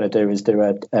what we're going to do is do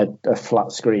a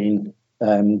flat screen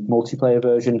multiplayer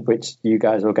version, which you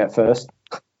guys will get first.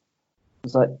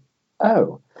 It's like,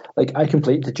 I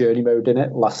completed the journey mode in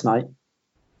it last night,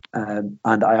 and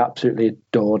I absolutely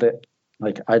adored it.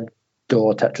 Like, I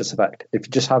adore Tetris Effect. If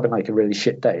you're just having a really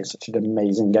shit day, it's such an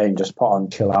amazing game. Just put on,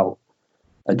 chill out,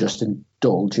 and just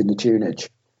indulge in the tunage.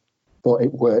 But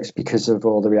it works because of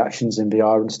all the reactions in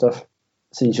VR and stuff.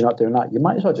 Since you're not doing that, you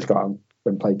might as well just go out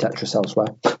and play Tetris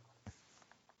elsewhere.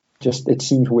 It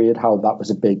seems weird how that was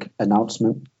a big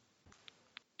announcement.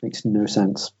 Makes no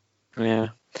sense. Yeah,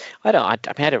 I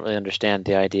don't really understand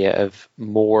the idea of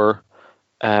more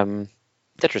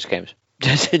Tetris games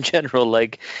just in general.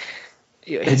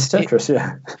 It's Tetris,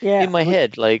 yeah. In my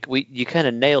head, you kind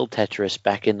of nailed Tetris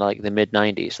back in the mid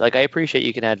 '90s. I appreciate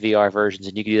you can add VR versions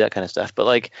and you can do that kind of stuff,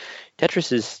 but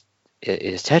Tetris is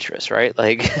Tetris, right?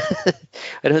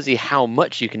 I don't see how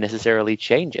much you can necessarily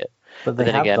change it. But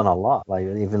they have done a lot,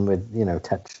 even with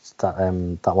Tetris,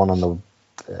 that one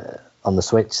on the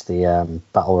Switch, the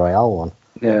Battle Royale one.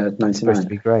 Yeah, 99. Supposed to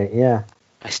be great. Yeah.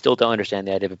 I still don't understand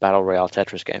the idea of a Battle Royale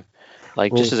Tetris game.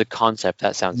 Just as a concept,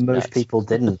 that sounds most nuts. People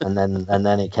didn't, and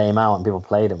then it came out and people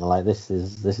played it and were like, this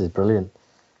is brilliant.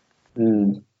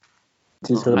 To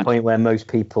the point where most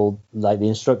people, the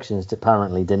instructions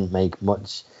apparently didn't make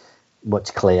much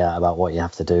clear about what you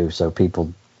have to do, so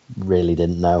people really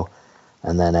didn't know.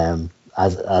 And then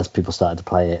as people started to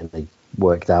play it, they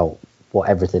worked out what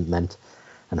everything meant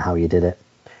and how you did it.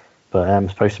 But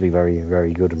it's supposed to be very,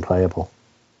 very good and playable.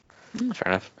 Fair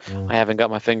enough. Yeah. I haven't got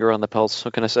my finger on the pulse.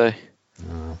 What can I say?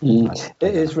 It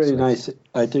is really nice.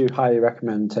 I do highly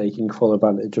recommend taking full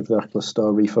advantage of the Oculus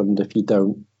Store refund if you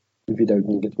don't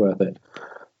think it's worth it.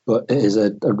 But it is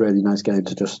a really nice game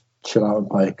to just chill out and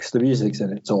play, because the music's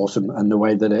in it's awesome, and the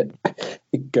way that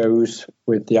it goes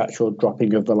with the actual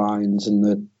dropping of the lines and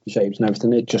the shapes and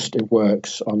everything, it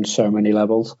works on so many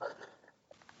levels.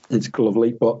 It's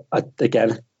lovely, but I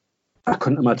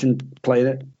couldn't imagine playing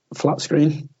it flat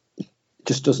screen. It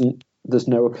just doesn't. There's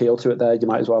no appeal to it there. You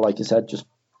might as well, like you said, just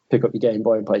pick up your Game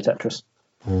Boy and play Tetris.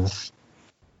 It's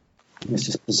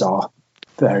just bizarre,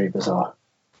 very bizarre.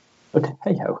 But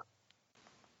hey ho.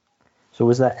 So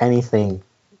was there anything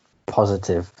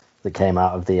positive that came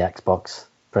out of the Xbox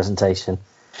presentation?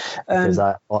 Because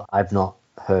I've not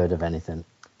heard of anything.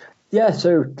 Yeah,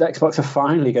 so the Xbox are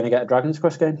finally going to get a Dragon's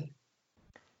Quest game.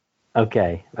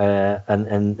 Okay,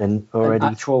 and already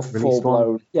an actual full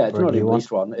blown. Yeah, it's already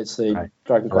released one. It's the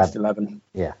Dragon Quest 11.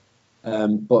 Yeah,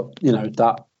 but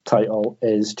that title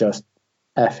is just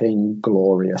effing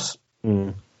glorious.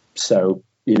 So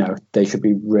they should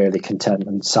be really content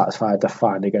and satisfied they're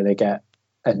finally going to get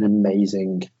an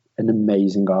amazing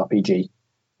RPG.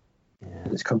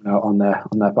 Yeah. It's coming out on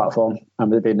their platform,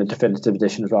 and with it being a definitive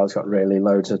edition as well, it's got really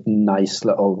loads of nice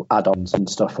little add-ons and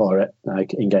stuff for it,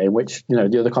 like in game, which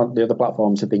the other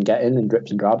platforms have been getting in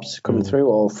drips and drabs coming through,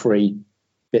 all free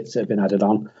bits that have been added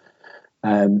on.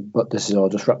 But this is all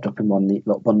just wrapped up in one neat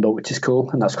little bundle, which is cool,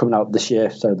 and that's coming out this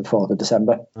year, so the 4th of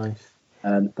December. Nice.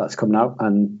 That's coming out,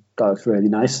 and that's really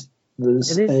nice.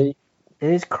 It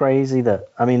is crazy that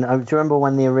do you remember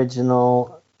when the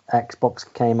original Xbox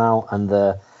came out and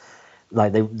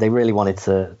they really wanted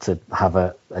to have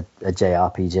a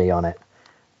JRPG on it,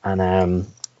 and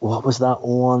what was that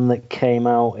one that came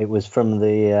out? It was from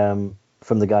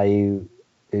the guy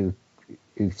who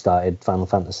started Final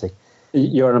Fantasy.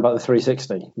 You're on about the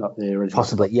 360, not the original.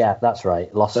 Possibly, yeah, that's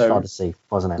right. Lost Odyssey,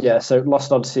 wasn't it? Yeah, so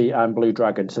Lost Odyssey and Blue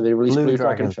Dragon. So they released Blue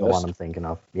Dragon first. The one I'm thinking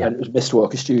of. Yeah, and it was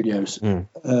Mistwalker Studios.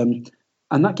 And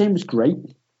that game was great.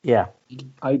 Yeah,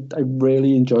 I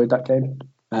really enjoyed that game.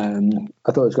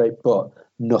 I thought it was great, but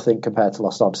nothing compared to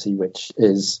Lost Odyssey, which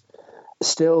is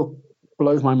still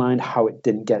blows my mind how it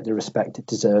didn't get the respect it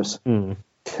deserves.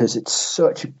 Because it's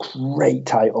such a great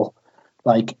title.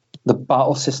 Like, the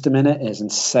battle system in it is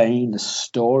insane. The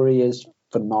story is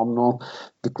phenomenal.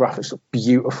 The graphics look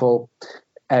beautiful.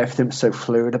 Everything's so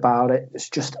fluid about it. It's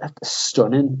just a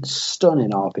stunning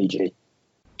RPG.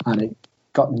 And it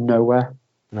got nowhere.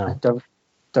 No. I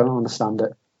don't understand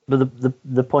it. But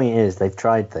the point is, they've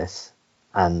tried this,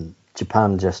 and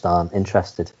Japan just aren't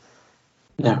interested.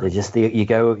 No. They just you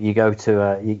go into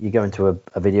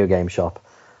a video game shop,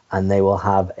 and they will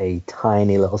have a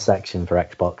tiny little section for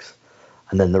Xbox,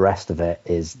 and then the rest of it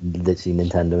is literally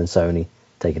Nintendo and Sony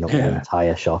taking up the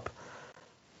entire shop.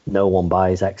 No one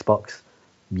buys Xbox,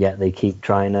 yet they keep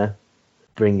trying to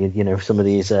bring some of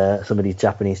these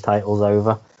Japanese titles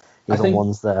over. Even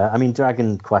ones that I mean,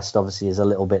 Dragon Quest obviously is a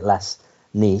little bit less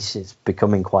niche. It's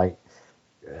becoming quite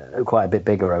a bit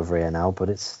bigger over here now, but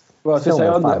it's to say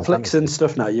on Netflix and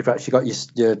stuff now. You've actually got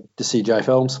the CGI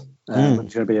films. There's going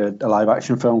to be a live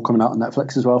action film coming out on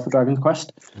Netflix as well for Dragon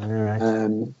Quest. All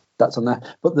right. That's on there.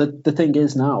 But the thing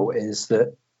is now is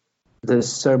that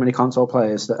there's so many console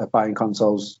players that are buying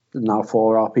consoles now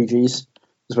for RPGs,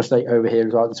 especially over here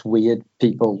as well. It's weird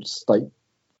people like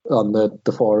on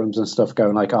the forums and stuff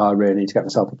going like, I really need to get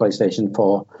myself a PlayStation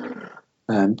 4.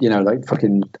 Like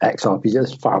fucking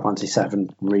XRPGs, Final Fantasy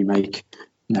 7 remake,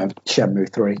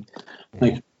 Shenmue 3,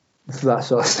 like that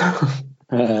sort of stuff.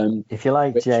 If you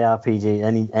like JRPG,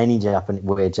 any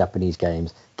weird Japanese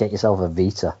games, get yourself a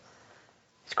Vita.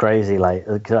 It's crazy,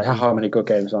 how many good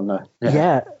games on there?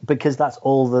 Yeah, because that's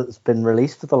all that's been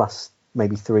released for the last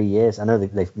maybe 3 years. I know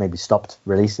they've maybe stopped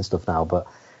releasing stuff now, but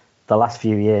the last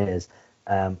few years,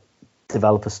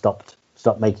 developers stopped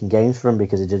making games for them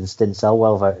because it didn't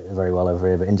sell very well over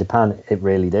here. But in Japan, it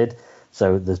really did.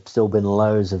 So there's still been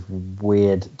loads of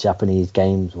weird Japanese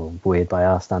games, or weird by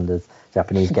our standards,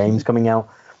 Japanese games coming out,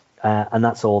 and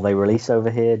that's all they release over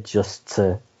here, just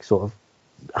to sort of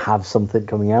have something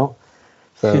coming out.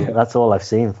 So that's all I've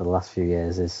seen for the last few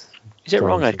years. Is it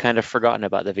wrong? I'd kind of forgotten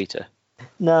about the Vita.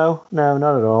 No, not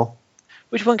at all.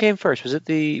 Which one came first? Was it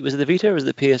the Vita or was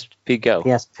it the PSP Go?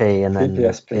 PSP and then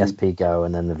PSP Go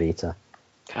and then the Vita.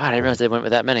 God, I didn't realize they went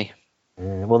with that many.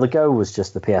 Well, the Go was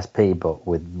just the PSP, but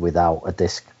without a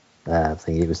disc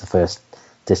thing. It was the first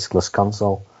discless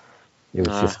console. It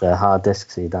was just a hard disk,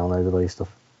 so you downloaded all your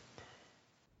stuff.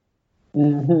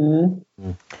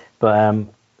 But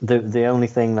the only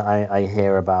thing that I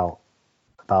hear about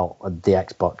the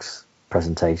Xbox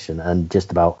presentation and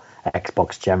just about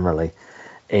Xbox generally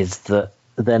is that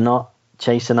they're not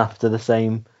chasing after the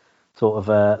same sort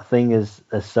of thing as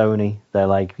Sony. They're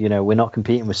like, we're not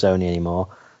competing with Sony anymore.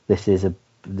 This is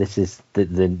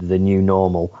the new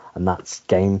normal, and that's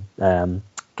Game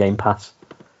Pass.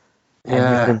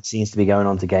 Everything seems to be going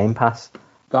on to Game Pass.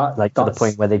 To the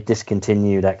point where they've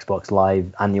discontinued Xbox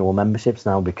Live annual memberships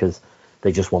now because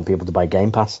they just want people to buy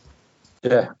Game Pass.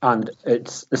 Yeah, and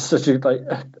it's such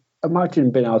a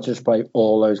imagine being able to just play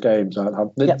all those games.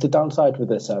 The downside with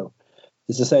this, though,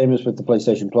 is the same as with the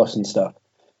PlayStation Plus and stuff,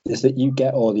 is that you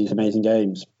get all these amazing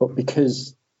games, but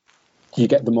because you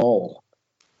get them all,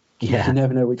 you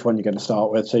never know which one you're going to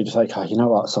start with. So you're just like, you know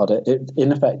what, sod it.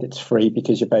 In effect, it's free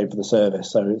because you're paying for the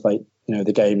service. So it's like,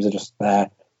 the games are just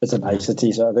there. It's a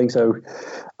nicety sort of thing. So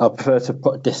I prefer to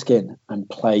put a disc in and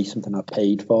play something I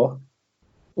paid for.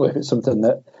 Or if it's something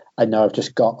that I know I've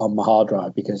just got on my hard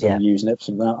drive because I'm using it for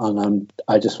something, and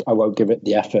I won't give it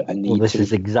the effort I need. Well, this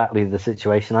is exactly the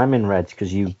situation I'm in, Reg,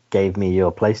 because you gave me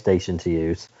your PlayStation to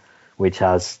use, which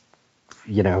has,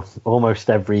 almost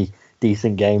every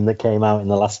decent game that came out in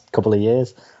the last couple of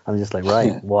years. I'm just like,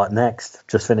 right, what next?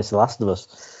 Just finished The Last of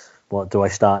Us. What do I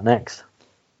start next?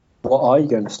 What are you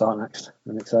going to start next?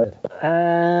 I'm excited.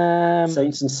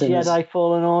 Saints and Sinners. Jedi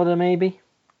Fallen Order, maybe.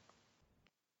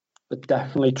 But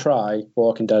definitely try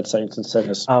Walking Dead, Saints and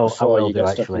Sinners. Oh, I will do,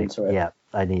 actually. Yeah,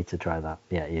 I need to try that.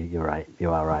 Yeah, you're right.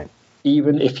 You are right.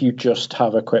 Even if you just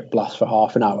have a quick blast for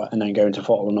half an hour and then go into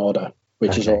Fallen Order,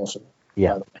 which is awesome.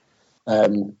 Yeah.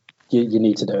 You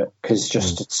need to do it because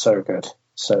it's so good.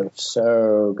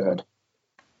 So good.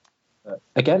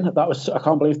 Again, I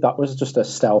can't believe that was just a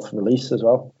stealth release as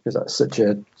well, because that's such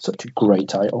a great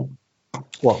title.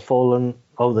 What, Fallen?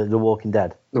 Oh, the Walking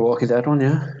Dead. The Walking Dead one,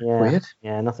 yeah. Weird.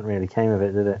 Yeah, nothing really came of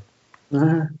it, did it?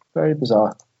 No, very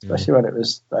bizarre. Especially when it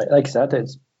was, like I said,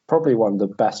 it's probably one of the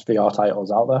best VR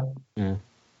titles out there. Mm.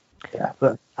 Yeah.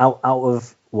 But out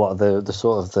of what the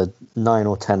sort of the 9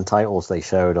 or 10 titles they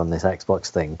showed on this Xbox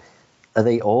thing, are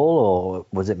they all, or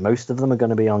was it most of them are going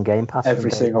to be on Game Pass?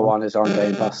 Every single one is on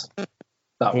Game Pass.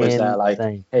 That was their like,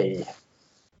 hey,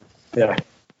 yeah,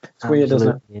 it's weird, isn't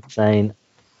it? Insane.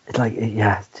 It's like,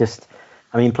 yeah, just,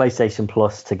 I mean, PlayStation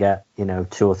Plus to get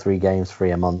 2 or 3 games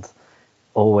free a month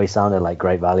always sounded like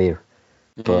great value.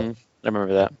 But I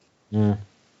remember that. Mm.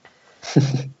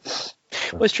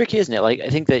 Well, it's tricky, isn't it? Like, I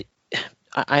think that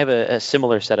I have a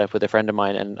similar setup with a friend of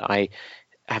mine, and I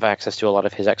have access to a lot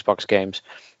of his Xbox games.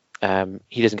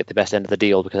 He doesn't get the best end of the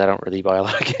deal because I don't really buy a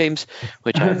lot of games,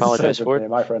 which I apologize for.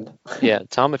 My friend. Yeah,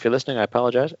 Tom, if you're listening, I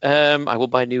apologize. I will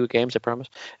buy new games, I promise.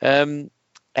 And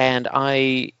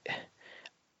I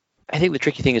think the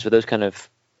tricky thing is with those kind of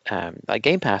like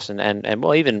Game Pass and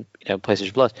well, even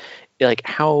PlayStation Plus, like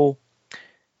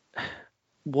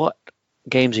what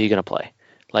games are you going to play?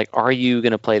 Like, are you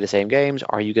going to play the same games?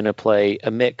 Are you going to play a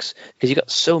mix? Because you've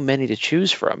got so many to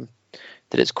choose from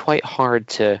that it's quite hard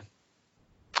to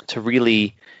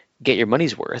really get your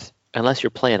money's worth unless you're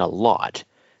playing a lot,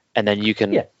 and then you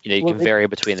can can vary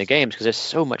between the games because there's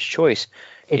so much choice.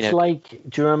 It's like,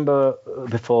 do you remember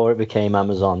before it became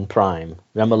Amazon Prime?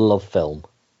 Remember Love Film?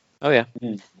 Oh yeah.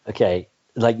 Okay,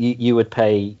 like you would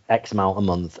pay X amount a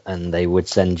month, and they would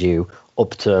send you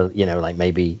up to like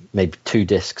maybe 2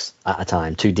 discs at a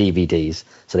time, 2 DVDs.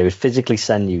 So they would physically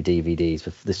send you DVDs.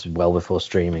 This is well before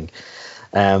streaming.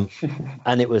 And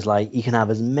it was like you can have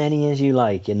as many as you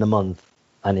like in the month,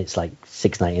 and it's like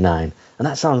 $6.99, and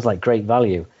that sounds like great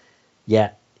value.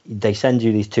 Yet they send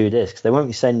you these 2 discs. They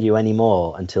won't send you any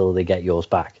more until they get yours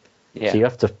back. So you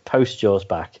have to post yours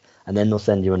back, and then they'll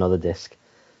send you another disc.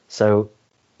 So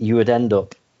you would end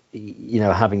up,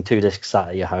 having 2 discs sat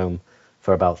at your home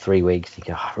for about 3 weeks. You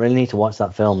go, I really need to watch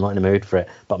that film. I'm not in the mood for it,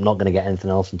 but I'm not going to get anything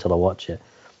else until I watch it.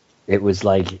 It was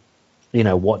like,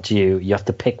 what do you have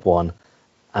to pick one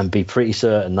and be pretty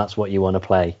certain that's what you want to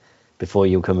play before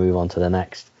you can move on to the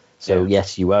next. So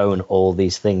yes, you own all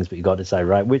these things, but you've got to decide,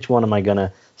 right, which one am I going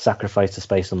to sacrifice the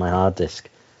space on my hard disk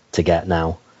to get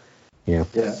now? Yeah,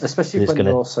 especially when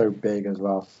they're all so big as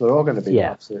well. They're all going to be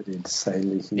absolutely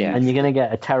insanely huge. Yeah, and you're going to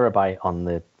get a terabyte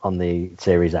on the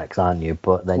Series X, aren't you?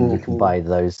 But then you can buy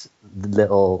those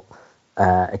little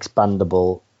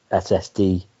expandable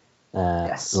SSD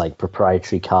like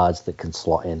proprietary cards that can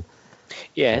slot in.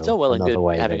 Yeah, it's all well and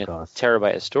good having a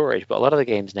terabyte of storage, but a lot of the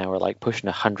games now are like pushing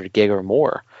 100 gig or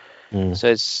more. So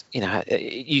it's,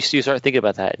 you start thinking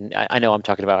about that. And I know I'm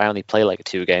talking about, I only play like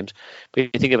 2 games, but you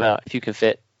think about if you can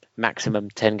fit maximum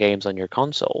 10 games on your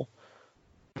console,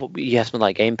 you have something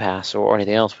like Game Pass or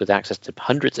anything else with access to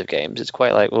hundreds of games. It's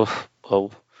quite like,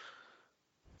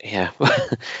 yeah,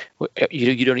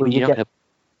 you don't have to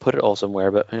put it all somewhere,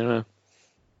 but I don't know.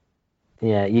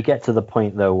 Yeah, you get to the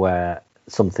point though where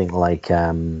something like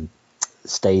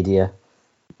Stadia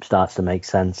starts to make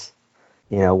sense.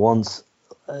 Once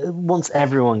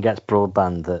everyone gets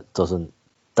broadband that doesn't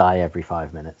die every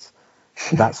 5 minutes,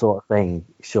 that sort of thing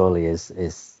surely is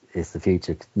the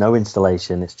future. No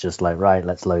installation, it's just like, right,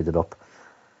 let's load it up.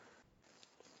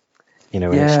 In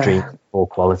extreme poor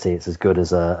quality, it's as good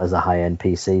as a high-end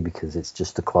PC because it's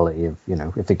just the quality of,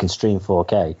 if it can stream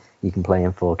 4K, you can play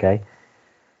in 4K.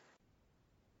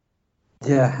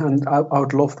 Yeah, and I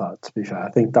would love that, to be fair. I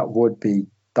think that would be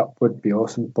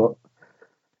awesome. But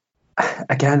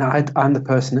again, I'm the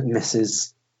person that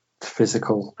misses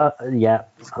physical.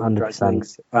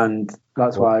 100%. And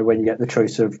that's why when you get the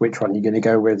choice of which one you're going to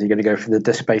go with, you're going to go for the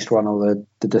disc-based one or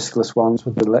the discless ones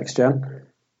with the next gen.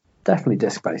 Definitely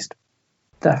disc-based.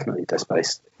 Definitely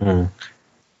disc-based. I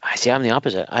see. I'm the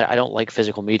opposite. I don't like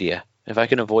physical media. If I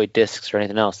can avoid discs or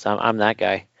anything else, I'm that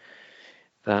guy.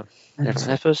 But I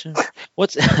suppose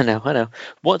I know.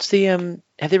 What's the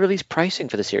have they released pricing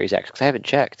for the Series X? Because I haven't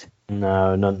checked.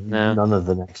 No, none of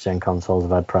the next gen consoles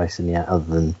have had pricing yet, other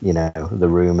than the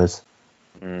rumors.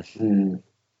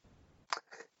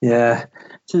 Yeah,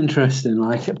 it's interesting.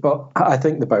 But I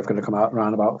think they're both going to come out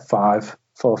around about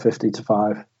 $450 to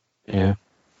 $5. Yeah,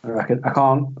 I reckon. I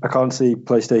can't see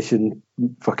PlayStation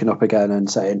fucking up again and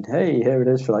saying, "Hey, here it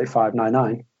is for like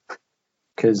 $599,"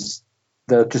 because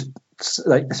they're just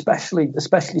like, especially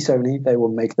Sony, they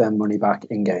will make their money back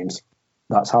in games.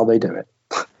 That's how they do it.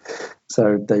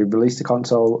 So they release the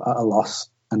console at a loss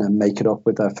and then make it up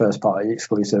with their first party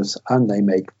exclusives, and they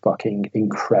make fucking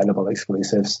incredible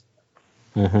exclusives.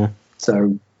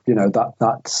 So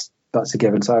that's a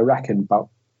given. So I reckon about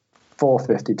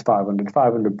 $450 to $500.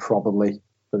 $500 probably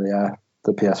for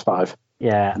the PS5.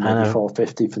 Yeah, and maybe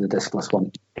 $450 for the discless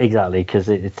one. Exactly, because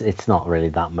it's not really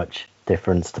that much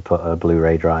difference to put a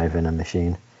Blu-ray drive in a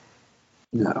machine.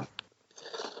 No.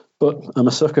 But I'm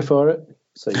a sucker for it,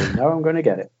 so you know I'm going to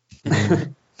get it.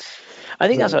 I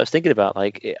think that's what I was thinking about.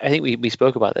 Like, I think we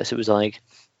spoke about this. It was like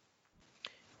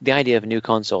the idea of a new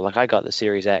console. Like, I got the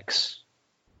Series X,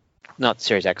 not the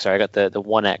Series X. Sorry, I got the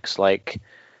One X. Like,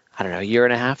 I don't know, a year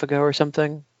and a half ago or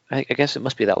something. I guess it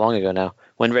must be that long ago now.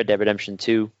 When Red Dead Redemption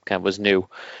 2 kind of was new,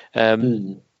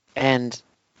 and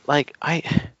like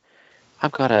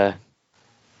I've got a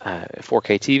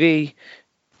 4K TV.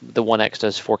 The One X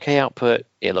does 4K output.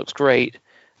 It looks great.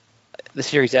 The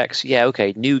Series X, yeah,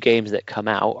 okay, new games that come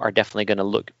out are definitely going to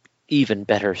look even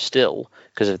better still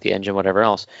because of the engine, whatever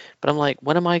else. But I'm like,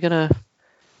 when am I gonna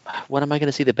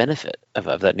see the benefit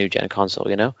of that new gen console?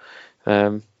 You know,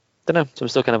 don't know. So I'm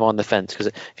still kind of on the fence because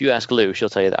if you ask Lou, she'll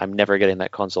tell you that I'm never getting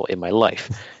that console in my life.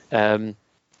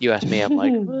 You ask me, I'm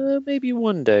like, maybe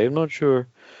one day. I'm not sure.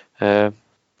 And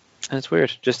it's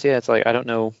weird. Just it's like I don't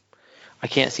know. I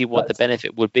can't see what the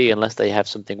benefit would be unless they have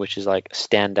something which is like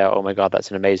stand out. Oh my god, that's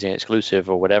an amazing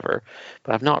exclusive or whatever.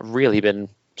 But I've not really been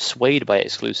swayed by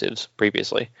exclusives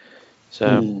previously, so I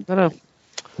don't know.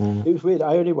 It was weird.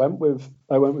 I went with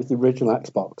the original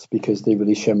Xbox because they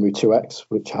released Shenmue 2X,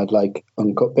 which had like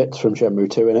uncut bits from Shenmue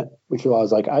 2 in it, which I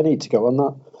was like, I need to go on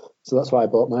that. So that's why I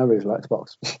bought my original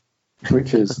Xbox,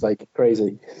 which is like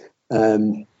crazy.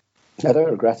 I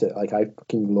don't regret it. Like, I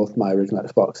fucking loved my original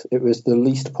Xbox. It was the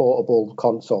least portable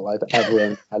console I've ever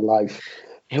owned in my life.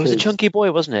 It was a chunky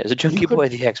boy, wasn't it? It was a chunky boy,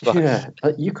 the Xbox. Yeah,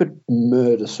 like, you could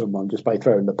murder someone just by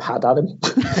throwing the pad at him.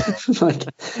 Like,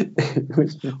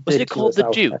 was it called the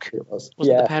Duke? Wasn't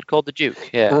the pad called the Duke?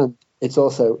 Yeah. And it's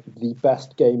also the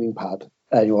best gaming pad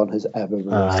anyone has ever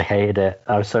released. I hate it.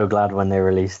 I was so glad when they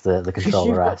released the controller.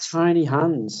 You've got tiny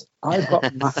hands. I've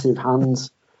got massive hands.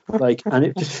 Like, and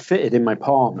it just fitted in my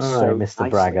palms. All right, Mr.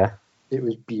 Bragger. It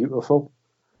was beautiful.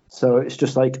 So it's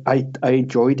just like I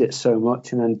enjoyed it so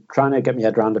much, and then trying to get my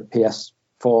head around a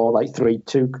PS4 like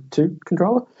 3-2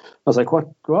 controller. I was like,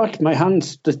 what? My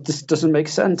hands, this doesn't make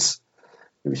sense.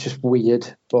 It was just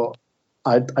weird, but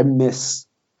I miss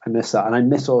that, and I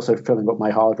miss also filling up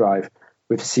my hard drive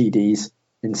with CDs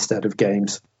instead of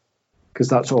games. Because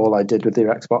that's all I did with the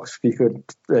Xbox. You could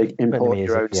import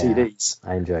your own CDs.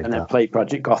 I enjoyed and that. then play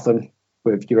Project Gotham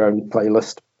with your own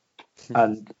playlist.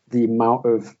 And the amount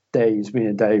of days me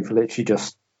and Dave literally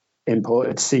just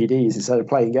imported CDs instead of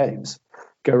playing games.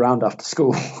 Go around after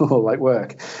school or like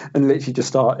work and literally just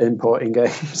start importing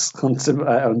games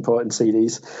importing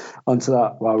CDs onto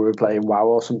that while we were playing WoW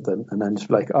or something. And then just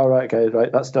be like, all right, okay, right,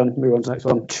 that's done. Move on to the next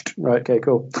one. Right, okay,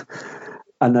 cool.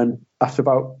 And then after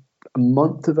about a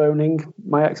month of owning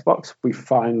my Xbox, we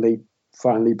finally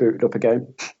booted up a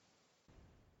game.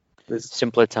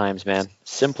 Simpler times, man.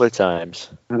 Simpler times.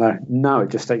 I know. Now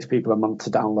it just takes people a month to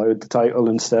download the title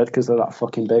instead because they're that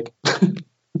fucking big.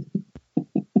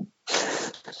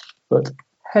 But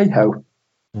hey ho,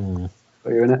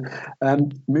 you're in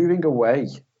it. Moving away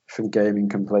from gaming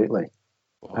completely.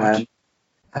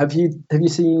 Have you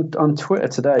seen on Twitter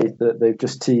today that they've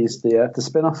just teased the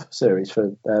spin-off series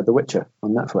for The Witcher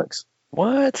on Netflix?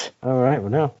 What? All right, well,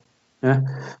 no. Yeah.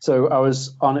 So I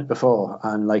was on it before,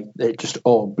 and like it just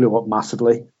all blew up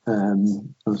massively. I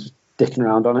was dicking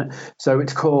around on it. So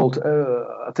it's called,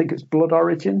 I think it's Blood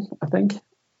Origin. I think.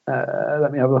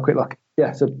 Let me have a quick look.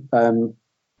 Yeah. So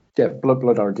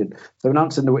Blood Origin. So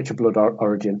announcing The Witcher Blood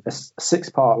Origin, a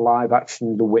 6-part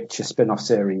live-action The Witcher spin-off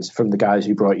series from the guys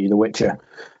who brought you The Witcher.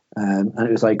 And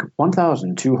it was like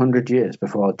 1,200 years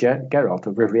before Geralt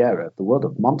of Riviera, the world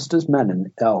of monsters, men,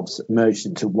 and elves merged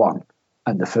into one,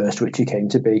 and the first Witcher came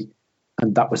to be.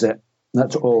 And that was it.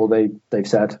 That's all they've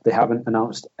said. They haven't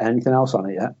announced anything else on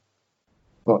it yet,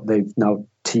 but they've now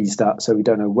teased that, so we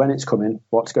don't know when it's coming,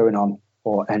 what's going on,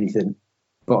 or anything.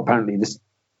 But apparently this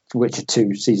Witcher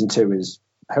 2 season 2 is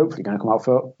hopefully going to come out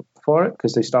for it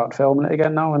because they start filming it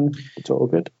again now, and it's all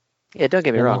good. Yeah, don't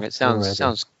get me wrong. It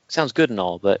sounds good and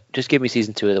all, but just give me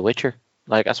season 2 of The Witcher.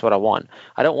 Like, that's what I want.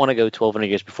 I don't want to go 1,200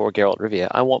 years before Geralt of Rivia.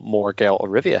 I want more Geralt of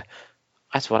Rivia.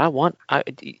 That's what I want.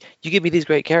 You give me these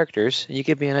great characters, and you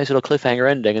give me a nice little cliffhanger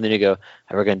ending, and then you go,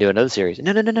 "Are we going to do another series?"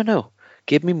 No.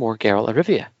 Give me more Geralt of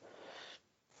Rivia.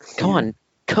 Come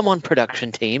on,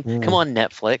 production team. Come on,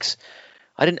 Netflix.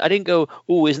 I didn't go,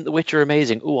 "Ooh, isn't The Witcher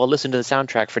amazing? Ooh, I'll listen to the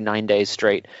soundtrack for 9 days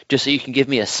straight just so you can give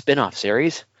me a spin-off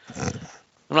series."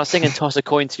 I'm not saying toss a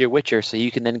coin to your Witcher so you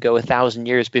can then go 1,000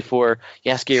 years before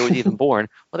Jaskier was even born.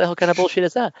 What the hell kind of bullshit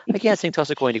is that? I can't sing toss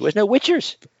a coin to. There's no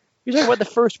Witchers. You're talking about the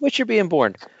first Witcher being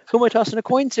born. Who am I tossing a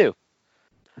coin to?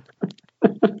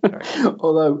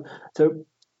 Although, so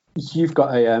you've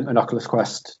got an Oculus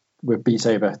Quest with Beat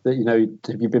Saber. That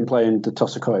have you been playing the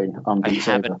toss a coin on Beat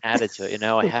Saber? I haven't added to it.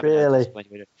 I haven't. Really?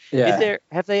 Yeah.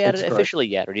 Have they added It's it great. officially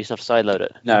yet, or do you still have to sideload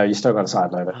it? No, you still got to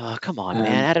sideload it. Oh, come on, man!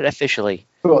 Add it officially.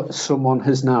 But someone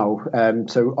has now.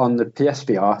 So on the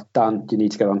PSVR, Dan, you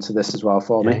need to get onto this as well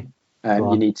for me.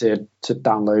 You need to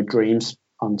download Dreams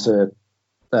onto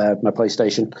my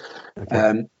PlayStation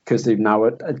because they've now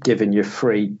given you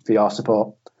free VR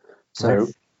support. So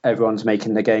everyone's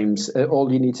making the games.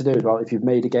 All you need to do, if you've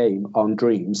made a game on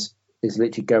Dreams, is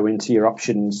literally go into your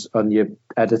options on your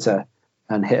editor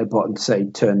and hit a button to say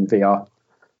turn VR.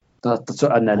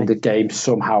 And then the game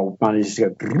somehow manages to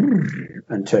go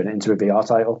and turn it into a VR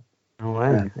title,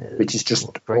 which is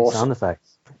just great awesome. sound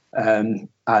effects.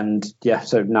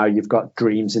 So now you've got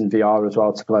Dreams in VR as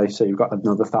well to play. So you've got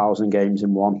another 1,000 games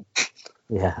in one.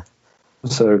 Yeah.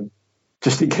 So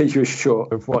just in case you're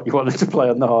short of what you wanted to play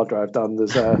on the hard drive, Dan,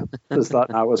 there's that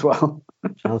now as well.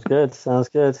 Sounds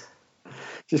good.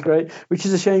 Which is great. Which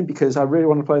is a shame because I really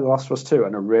want to play The Last of Us 2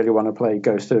 and I really want to play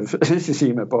Ghost of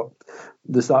Tsushima, but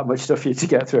there's that much stuff for you to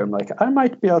get through. I'm like, I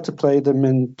might be able to play them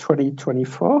in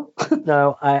 2024.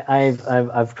 No,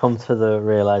 I've come to the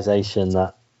realization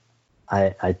that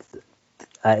I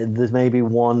there's maybe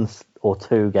one or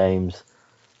two games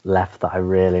left that I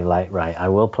really like. Right,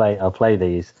 I'll play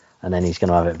these, and then he's going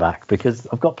to have it back because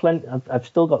I've got plenty. I've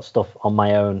still got stuff on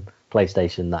my own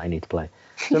PlayStation that I need to play.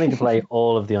 Still need to play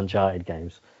all of the Uncharted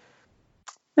games.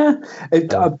 Yeah,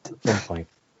 at some point.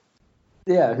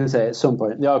 Yeah, I was going to say at some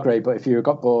point they are great, but if you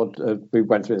got bored, we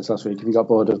went through this last week. If you got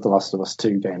bored of The Last of Us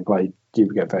 2 gameplay, you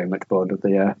would get very much bored of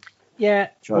the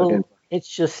gameplay. It's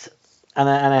just, and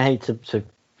I hate to for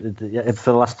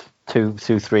the last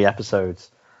three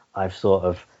episodes, I've sort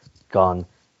of gone,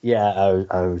 I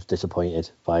was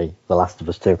disappointed by The Last of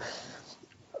Us 2.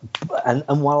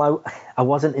 And while I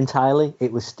wasn't entirely,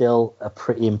 it was still a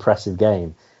pretty impressive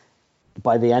game.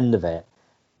 By the end of it,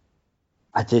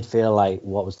 I did feel like,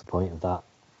 what was the point of that?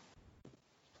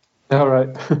 All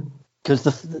right. Because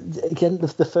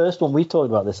the first one, we talked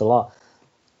about this a lot.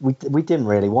 We didn't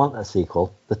really want a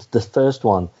sequel. The first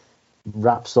one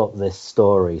wraps up this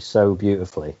story so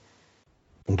beautifully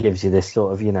and gives you this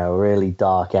sort of, really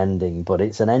dark ending, but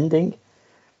it's an ending.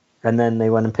 And then they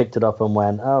went and picked it up and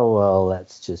went, oh, well,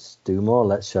 let's just do more.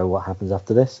 Let's show what happens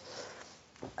after this.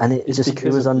 And it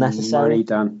was unnecessary. Money,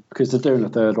 Dan, because they're doing a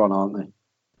third one, aren't they?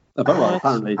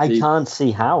 Apparently. I can't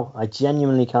see how. I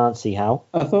genuinely can't see how.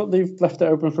 I thought they've left it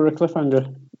open for a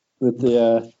cliffhanger with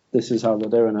the this is how they're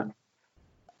doing it.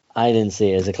 I didn't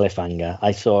see it as a cliffhanger.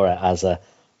 I saw it as a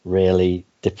really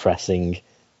depressing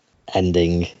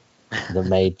ending that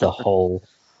made the whole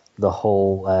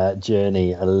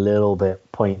journey a little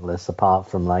bit pointless, apart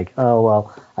from like, oh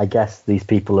well, I guess these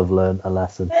people have learned a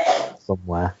lesson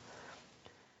somewhere.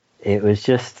 It was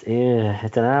just, I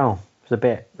don't know.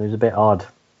 It was a bit odd.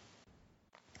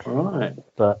 Right.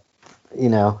 But I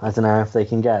don't know if they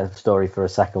can get a story for a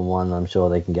second one. I'm sure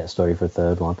they can get a story for a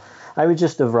third one. I would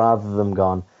just have rather them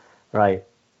gone, right,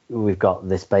 we've got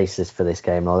this basis for this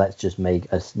game. Now let's just make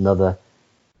another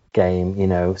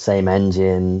game, same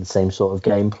engine, same sort of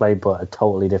gameplay, but a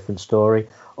totally different story,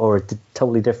 or a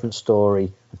totally different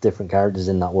story of different characters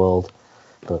in that world.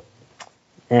 But,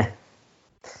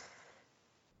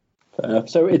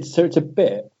 So it's a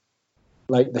bit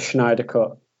like the Schneider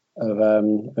cut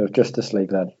of Justice League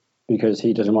then, because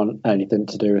he doesn't want anything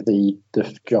to do with the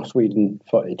Joss Whedon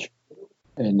footage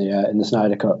in the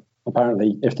Snyder cut.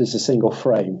 Apparently, if there's a single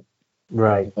frame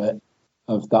of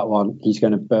that one, he's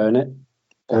going to burn it.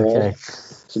 Okay.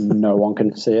 So no one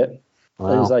can see it.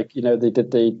 Wow. It was like, they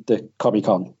did the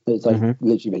Comic-Con. It's like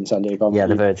literally in San Diego. Yeah,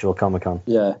 the virtual Comic-Con.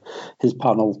 Yeah. His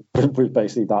panel was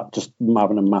basically that, just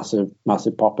having a massive,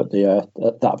 massive pop at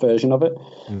at that version of it.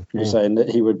 Okay. He was saying that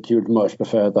he would much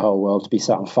prefer the whole world to be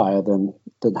set on fire than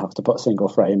have to put a single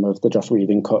frame of the Joss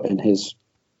Whedon cut in his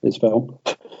film.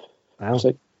 Wow.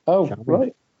 So,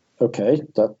 right. Okay,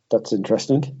 that's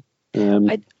interesting.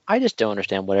 I just don't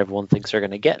understand what everyone thinks they're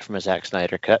going to get from a Zack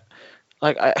Snyder cut.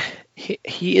 Like,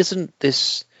 he isn't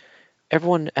this.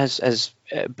 Everyone has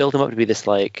built him up to be this,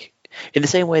 like, in the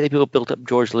same way that people built up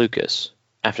George Lucas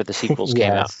after the sequels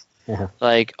came out. Yeah.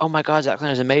 Like, oh my God, Zack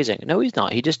Snyder's amazing. No, he's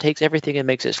not. He just takes everything and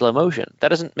makes it slow motion. That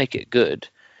doesn't make it good.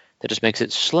 That just makes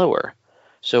it slower.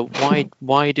 So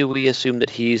why do we assume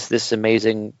that he's this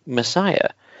amazing messiah?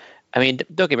 I mean,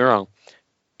 don't get me wrong.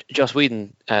 Joss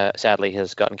Whedon, sadly,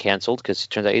 has gotten cancelled because it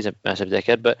turns out he's a massive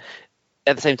dickhead. But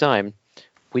at the same time,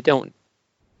 we don't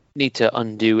need to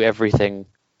undo everything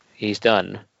he's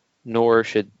done, nor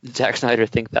should Zack Snyder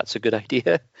think that's a good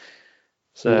idea.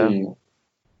 So,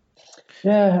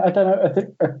 yeah, I don't know. I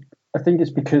think I think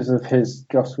it's because of his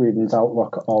Joss Whedon's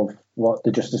outlook of what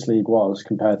the Justice League was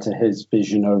compared to his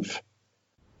vision of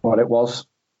what it was.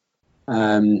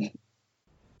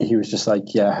 He was just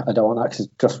like, yeah, I don't want that, because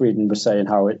Joss Whedon was saying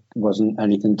how it wasn't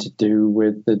anything to do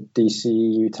with the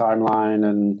DCU timeline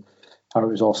and how it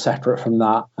was all separate from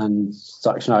that. And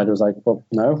Zack Snyder was like, well,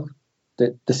 no,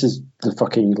 this is the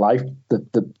fucking life,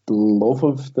 the love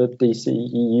of the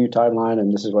DCEU timeline,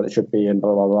 and this is what it should be, and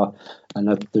blah, blah, blah.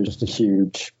 And there's just a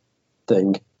huge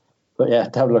thing. But yeah,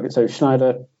 to have a look at, so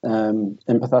Schneider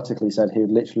empathetically said he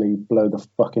would literally blow the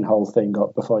fucking whole thing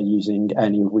up before using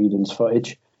any of Whedon's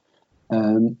footage,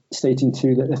 stating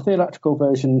too that the theatrical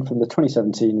version from the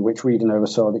 2017, which Whedon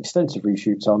oversaw the extensive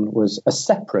reshoots on, was a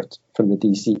separate from the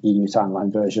DCEU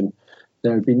timeline version.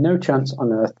 There would be no chance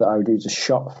on earth that I would use a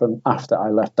shot from after I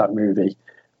left that movie.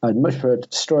 I'd much prefer to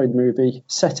destroy the movie,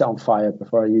 set it on fire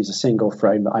before I use a single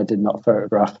frame that I did not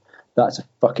photograph. That's a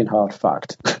fucking hard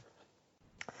fact.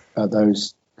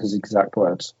 Those his exact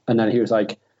words. And then he was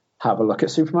like, have a look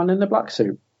at Superman in the black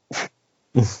suit.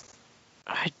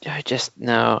 I just,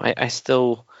 no, I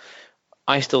still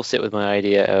sit with my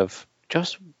idea of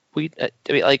just, I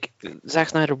mean, like, Zack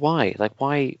Snyder, why? Like,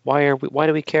 why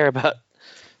do we care about?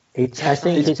 I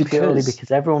think it's purely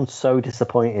because everyone's so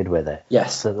disappointed with it.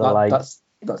 Yes, that they're like,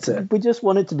 that's it. We just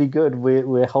want it to be good.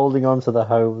 We're holding on to the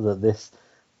hope that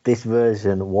this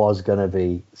version was going to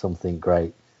be something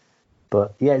great.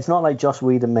 But yeah, it's not like Joss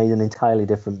Whedon made an entirely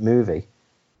different movie.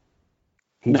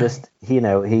 He just,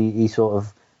 he sort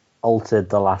of altered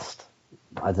the last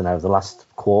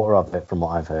quarter of it from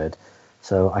what I've heard.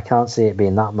 So I can't see it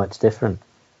being that much different.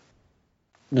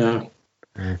 No.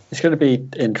 It's going to be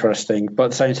interesting, but at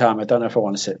the same time, I don't know if I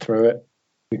want to sit through it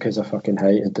because I fucking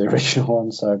hated the original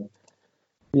one. So,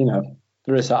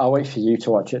 there is that. I'll wait for you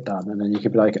to watch it, Dan, and then you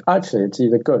could be like, actually, it's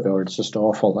either good or it's just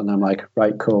awful. And I'm like,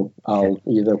 right, cool. I'll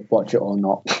either watch it or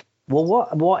not. Well,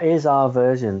 what is our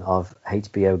version of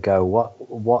HBO Go?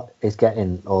 What is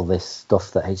getting all this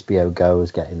stuff that HBO Go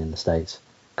is getting in the States?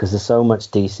 Because there's so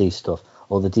much DC stuff.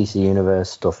 All the DC Universe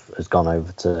stuff has gone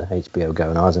over to HBO Go,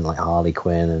 and I was in like Harley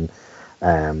Quinn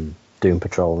and Doom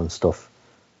Patrol and stuff.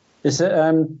 Is it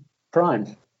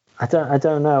Prime? I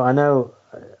don't know. I know.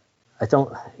 I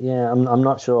don't. Yeah, I'm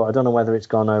not sure. I don't know whether it's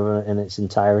gone over in its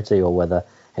entirety or whether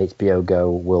HBO Go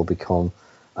will become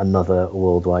another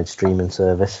worldwide streaming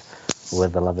service where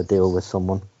they'll have a deal with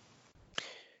someone.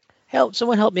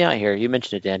 Someone help me out here. You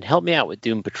mentioned it, Dan. Help me out with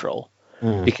Doom Patrol,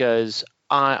 because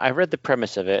I read the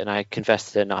premise of it and I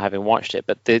confessed to it not having watched it,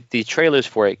 but the trailers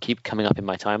for it keep coming up in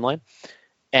my timeline,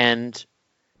 and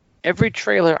every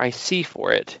trailer I see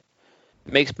for it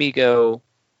makes me go,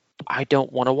 I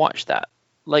don't want to watch that.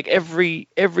 Like every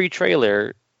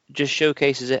trailer just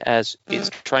showcases it as it's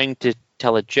trying to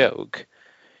tell a joke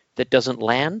that doesn't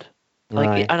land. Like,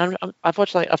 right. And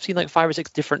I've seen like 5 or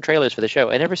 6 different trailers for the show,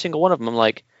 and every single one of them, I'm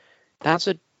like,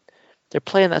 they're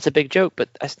playing that's a big joke, but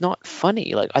that's not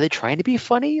funny. Like, are they trying to be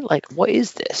funny? Like, what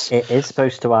is this? It is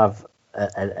supposed to have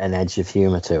an edge of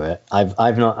humor to it.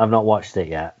 I've not watched it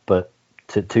yet, but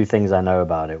two things I know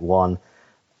about it. One,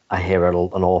 I hear an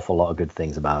awful lot of good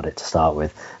things about it to start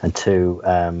with, and two,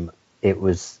 it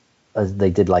was they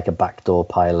did like a backdoor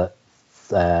pilot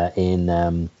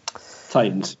in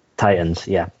Titans,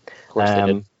 yeah. Of course they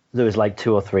did. There was like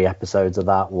 2 or 3 episodes of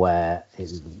that where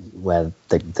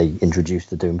they introduced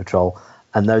the Doom Patrol,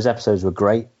 and those episodes were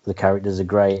great. The characters are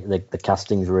great. The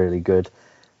casting's really good,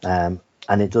 and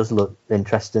it does look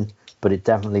interesting. But it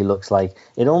definitely looks like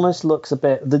it almost looks a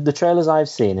bit. The trailers I've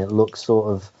seen, it looks sort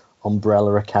of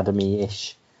Umbrella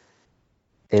Academy-ish.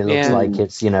 It looks like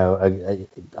it's I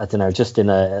don't know, just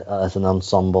as an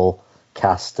ensemble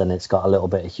cast, and it's got a little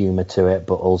bit of humor to it,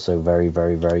 but also very,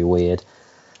 very, very weird.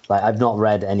 Like, I've not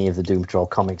read any of the Doom Patrol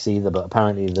comics either, but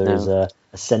apparently there is a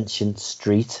sentient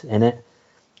street in it,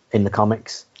 in the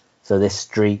comics. So this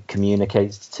street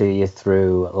communicates to you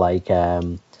through like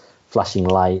flashing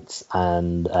lights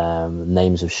and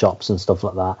names of shops and stuff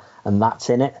like that, and that's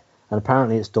in it. And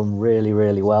apparently it's done really,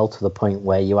 really well, to the point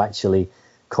where you actually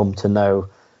come to know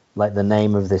like the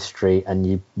name of this street, and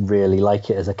you really like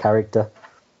it as a character,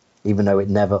 even though it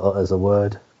never utters a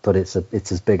word. But it's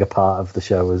as big a part of the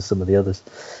show as some of the others.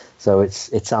 So it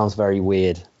sounds very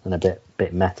weird and a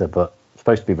bit meta, but it's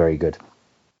supposed to be very good.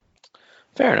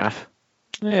 Fair enough.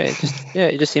 Yeah,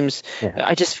 it just seems. Yeah.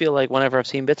 I just feel like whenever I've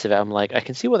seen bits of it, I'm like, I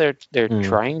can see what they're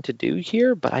trying to do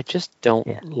here, but I just don't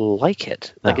like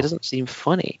it. Like, it doesn't seem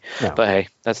funny. No. But hey,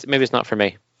 maybe it's not for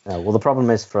me. No, well, the problem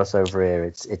is for us over here,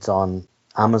 it's on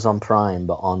Amazon Prime,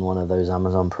 but on one of those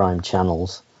Amazon Prime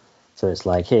channels. So it's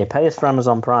like, here, pay us for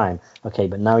Amazon Prime. Okay,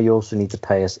 but now you also need to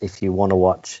pay us if you want to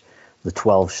watch the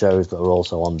 12 shows that are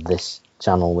also on this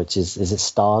channel, which is it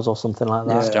Stars or something like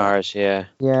that? Stars, yeah.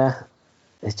 Yeah,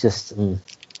 it's just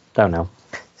don't know.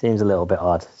 Seems a little bit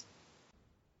odd.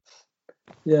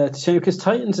 Yeah, it's a shame because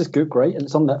Titans is great, and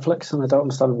it's on Netflix, and I don't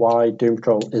understand why Doom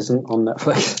Patrol isn't on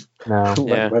Netflix. No,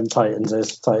 when Titans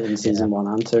season 1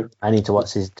 and 2. I need to watch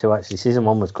season 2. Actually, season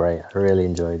 1 was great. I really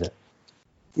enjoyed it.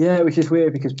 Yeah, which is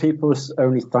weird because people are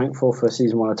only thankful for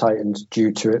season 1 of Titans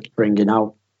due to it bringing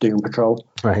out Doom Patrol.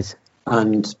 Right.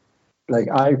 And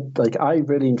I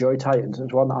really enjoyed Titans. It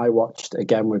was one that I watched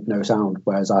again with no sound,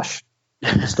 whereas Ash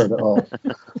understood it all.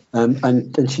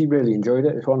 And she really enjoyed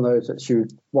it. It's one of those that she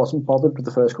wasn't bothered with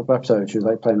the first couple of episodes. She was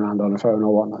like playing around on her phone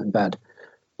or whatnot in bed.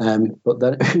 But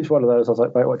then it was one of those, I was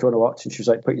like, right, what do you want to watch? And she was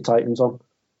like, put your Titans on.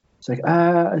 It's like,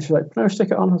 and she's like, no,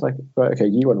 stick it on. I was like, right, okay,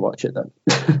 you want to watch it then.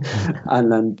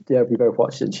 And then, yeah, we both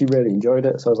watched it and she really enjoyed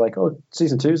it. So I was like, oh,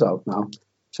 season 2's out now.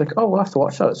 She's like, oh, we'll have to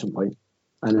watch that at some point.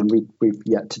 And then we've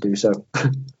yet to do so.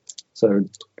 So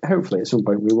hopefully at some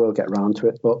point we will get around to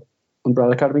it. But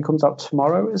Umbrella Academy comes out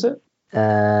tomorrow, is it?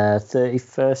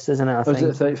 31st, isn't it? I think.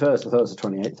 Is it 31st? I thought it was the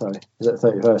 28th, sorry. Is it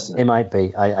 31st? It might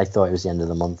be. I thought it was the end of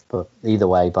the month. But either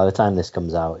way, by the time this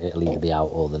comes out, it'll either be out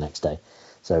or the next day.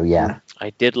 So, yeah. I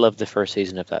did love the first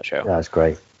season of that show. That was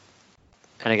great.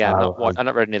 And again, I've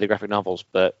not read any of the graphic novels,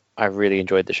 but I really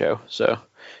enjoyed the show. So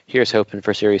here's hoping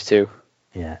for series 2.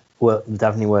 Yeah. Well,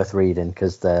 definitely worth reading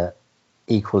because they're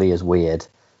equally as weird,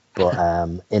 but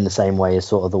in the same way as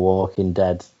sort of the Walking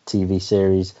Dead TV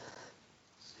series,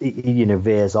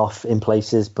 veers off in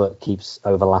places but keeps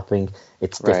overlapping.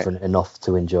 It's different enough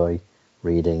to enjoy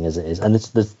reading as it is. And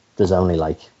there's only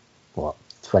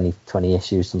 20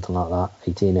 issues, something like that,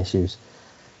 18 issues,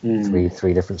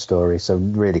 three different stories, so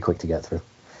really quick to get through.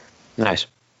 Nice.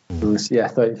 Yeah,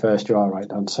 31st, you are right,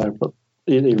 Dan. So, but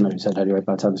even though you said anyway,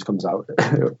 by the time this comes out,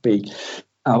 it'll be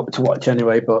out to watch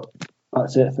anyway, but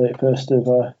that's it,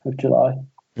 31st of July.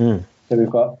 So we've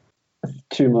got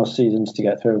 2 more seasons to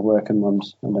get through of Working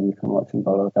Mums, and then you can watch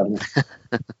Umbrella Academy.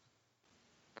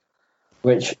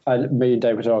 Which me and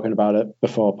Dave were talking about it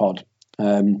before pod.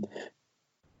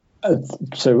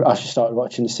 So I actually started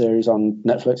watching a series on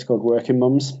Netflix called Working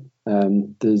Mums.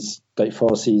 There's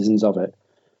 4 seasons of it,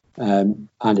 and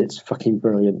it's fucking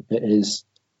brilliant. It is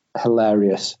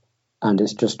hilarious, and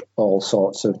it's just all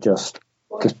sorts of just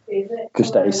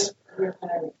ace.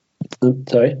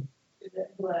 Sorry? Is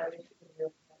it hilarious?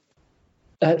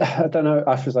 I don't know.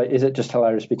 Ash was like, is it just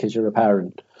hilarious because you're a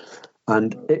parent?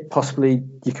 And it possibly,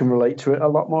 you can relate to it a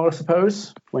lot more, I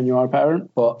suppose, when you are a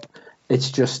parent, but it's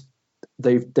just,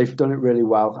 they've done it really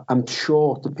well. I'm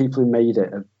sure the people who made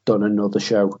it have done another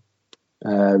show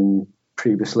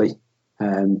previously,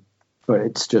 but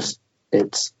it's just,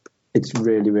 it's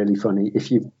really, really funny. If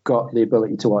you've got the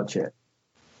ability to watch it,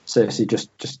 seriously,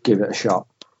 just give it a shot.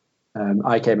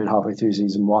 I came in halfway through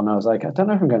season 1. I was like, I don't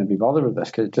know if I'm going to be bothered with this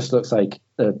because it just looks like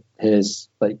here's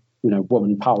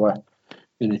woman power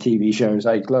in a TV show. It's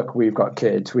like, look, we've got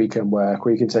kids, we can work,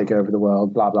 we can take over the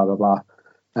world, blah blah blah blah.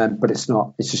 But it's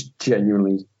not. It's just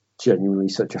genuinely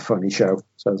such a funny show.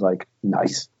 So I was like,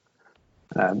 nice.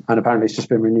 And apparently it's just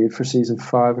been renewed for season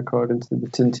 5 according to the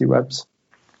Tinty Webs.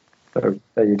 So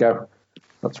there you go.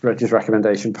 That's Reg's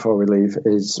recommendation before we leave: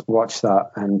 is watch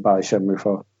that and buy Shenmue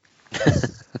 4.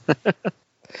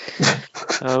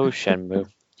 Oh, Shenmue.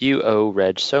 You owe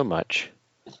Reg so much.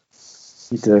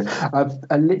 You do.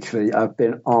 I've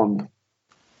been on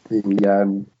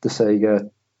the Sega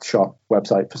shop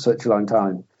website for such a long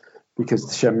time because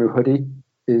the Shenmue hoodie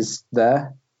is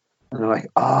there. And I'm like,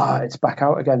 it's back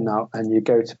out again now. And you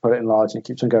go to put it in large and it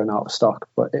keeps on going out of stock.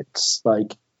 But it's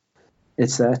like,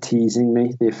 it's there teasing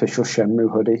me, the official Shenmue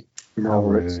hoodie.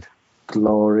 It's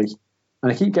glory.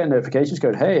 And I keep getting notifications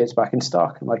going, hey, it's back in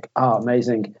stock. I'm like,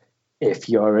 amazing. If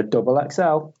you're a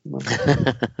XXL.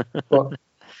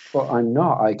 but I'm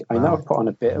not. I know I've put on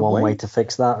a bit of weight. One way to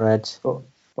fix that, Reg. But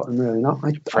I'm really not.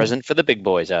 Present for the big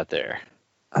boys out there.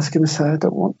 I was going to say, I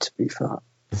don't want to be fat.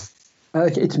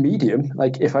 It's medium.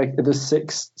 Like, if there's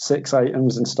six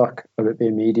items in stock of it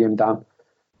being medium, Dan.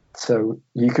 So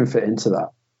you can fit into that.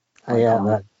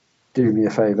 That. Do me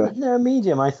a favour. No,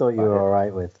 medium I thought you were all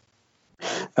right with.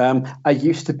 I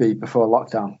used to be before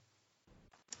lockdown.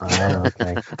 Oh,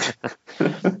 okay.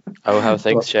 How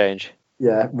things change.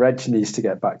 Yeah, Reg needs to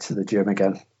get back to the gym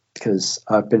again because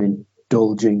I've been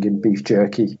indulging in beef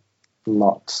jerky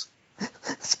lots.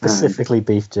 Specifically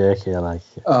beef jerky, I like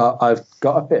it. I've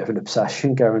got a bit of an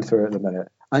obsession going through it at the minute.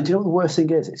 And do you know what the worst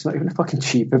thing is? It's not even a fucking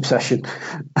cheap obsession.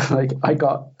 Like I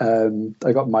got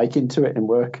Mike into it in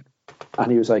work,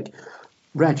 and he was like,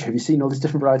 Reg, have you seen all these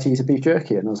different varieties of beef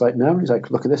jerky? And I was like, no. And he's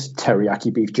like, look at this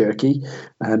teriyaki beef jerky.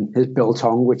 Here's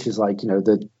biltong, which is like,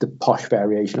 the posh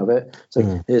variation of it. It's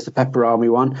like, here's the pepperoni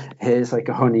one. Here's like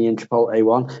a honey and chipotle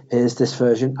one. Here's this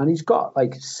version. And he's got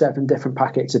like 7 different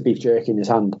packets of beef jerky in his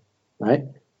hand, right?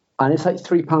 And it's like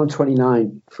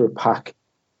 £3.29 for a pack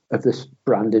of this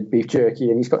branded beef jerky.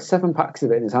 And he's got 7 packs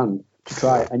of it in his hand to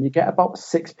try it. And you get about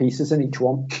 6 pieces in each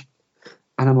one.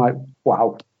 And I'm like,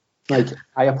 wow. Like,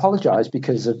 I apologise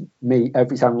because of me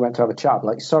every time we went to have a chat.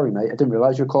 Like, sorry, mate, I didn't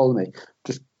realise you were calling me.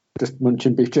 Just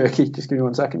munching beef jerky. Just give me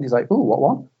 1 second. He's like, oh, what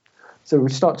one? So we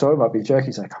start talking about beef jerky.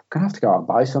 He's like, I'm going to have to go out and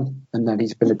buy some. And then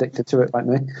he's been addicted to it like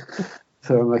me.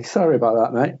 So I'm like, sorry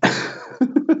about that, mate.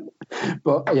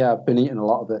 But yeah, I've been eating a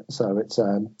lot of it. So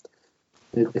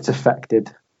it's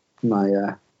affected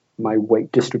my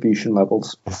weight distribution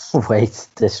levels. Weight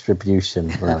distribution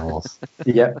levels.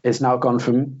 Yeah, it's now gone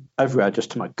from everywhere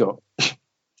just to my gut.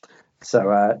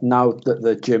 So now that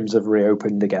the gyms have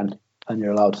reopened again and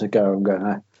you're allowed to go, I'm going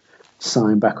to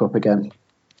sign back up again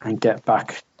and get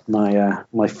back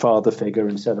my father figure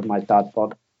instead of my dad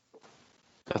bod.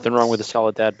 Nothing wrong with a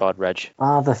solid dad bod, Reg.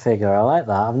 Father figure, I like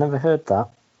that. I've never heard that.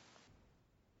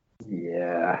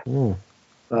 Yeah,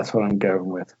 that's what I'm going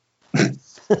with.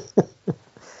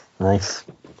 Nice.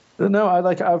 No,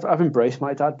 I've embraced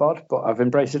my dad bod, but I've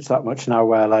embraced it that much now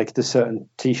where like there's certain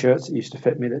t-shirts that used to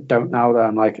fit me that don't now, that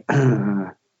I'm like,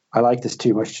 I like this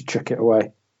too much to chuck it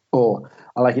away, or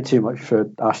I like it too much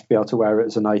for Ash to be able to wear it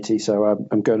as a nightie, so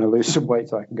I'm going to lose some weight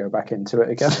so I can go back into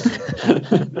it again.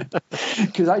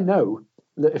 Because I know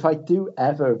that if I do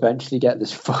ever eventually get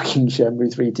this fucking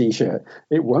Shenmue 3 t-shirt,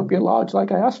 it won't be a large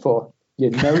like I asked for. You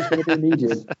know it's going to be a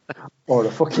medium or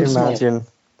a fucking small. Imagine.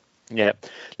 Yeah.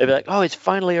 They'll be like, oh, it's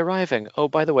finally arriving. Oh,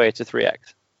 by the way, it's a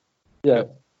 3X. Yeah.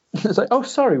 It's like, oh,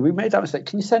 sorry, we made that mistake.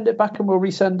 Can you send it back and we'll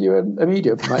resend you a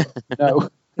medium? I'm like, no.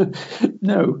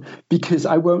 No, because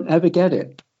I won't ever get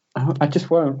it. I just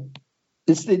won't.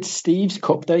 It's Steve's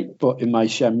cup date, but in my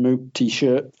Shenmue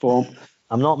t-shirt form.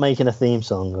 I'm not making a theme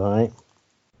song, all right?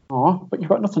 Oh, but you've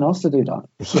got nothing else to do, Dan.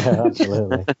 Yeah,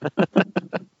 absolutely.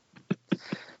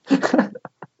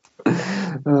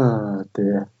 Oh,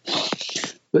 dear.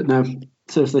 But no,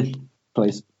 seriously,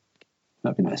 please.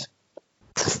 That'd be nice.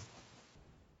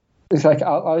 It's like,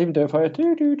 I'll even do it for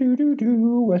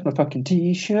you. Where's my fucking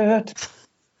t-shirt?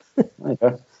 There you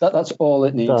go. That's all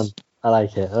it needs. Done. I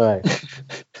like it. All right.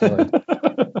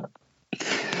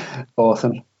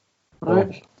 Awesome. All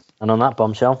right. And on that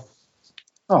bombshell.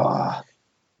 Oh,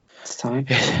 it's time.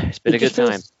 It's been a good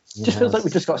time. It just feels like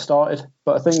we just got started.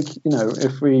 But I think,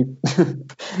 if we...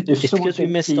 It's because we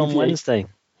missed on Wednesday.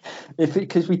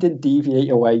 Because we didn't deviate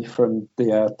away from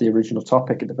the original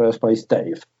topic in the first place,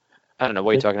 Dave. I don't know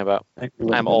what you're talking about.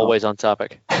 I'm always on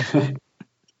topic.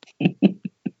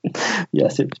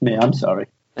 Yes, it was me. I'm sorry.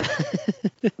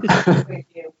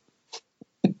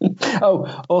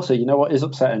 Oh, also, you know what is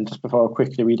upsetting? Just before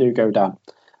quickly we do go down,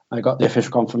 I got the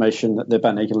official confirmation that the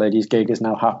Bare Naked Ladies gig is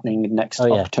now happening next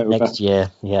October. Next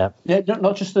year, yeah. Yeah,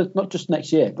 not just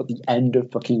next year, but the end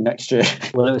of fucking next year.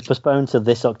 Well, it was postponed to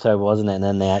this October, wasn't it? And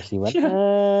then they actually went,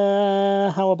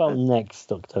 how about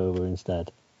next October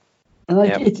instead?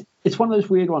 And it's one of those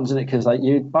weird ones, isn't it? Because like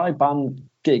you buy band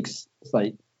gigs, it's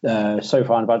like so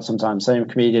far and about sometimes same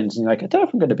comedians, and you're like, I don't know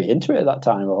if I'm going to be into it at that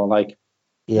time, or like,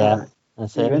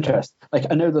 that's it. Interest. Like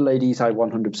I know the ladies, I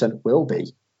 100% will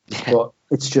be, but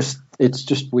it's just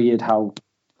weird how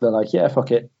they're like, yeah,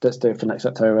 fuck it, let's do it for next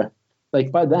October.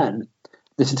 Like by then,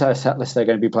 this entire set list they're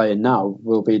going to be playing now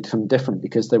will be something different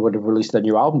because they would have released their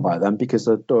new album by then because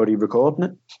they're already recording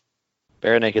it.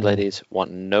 Bare Naked Ladies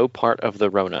want no part of the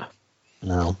Rona.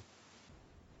 No,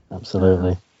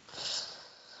 absolutely.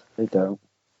 They don't.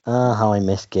 How I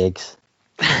miss gigs.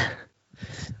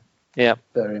 Yeah.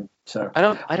 Very so. I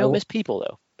don't miss people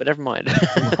though, but never mind.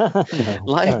 No,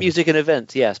 Live music and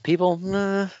events, yes. People,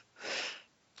 nah.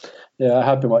 Yeah, I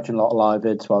have been watching a lot of live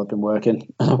vids while I've been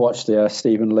working. I watched the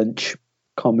Stephen Lynch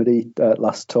comedy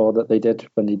last tour that they did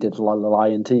when he did the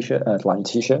Lion T-shirt,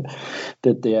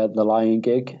 did the Lion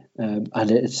gig, and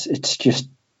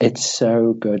it's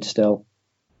so good still.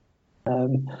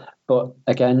 But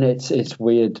again, it's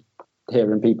weird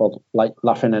hearing people like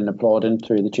laughing and applauding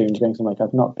through the tunes going. I'm like,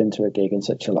 I've not been to a gig in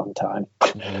such a long time.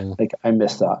 Like I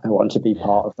miss that. I want to be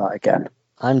part of that again.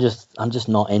 I'm just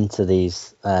not into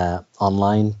these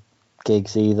online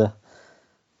gigs either.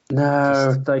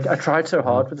 No, like I tried so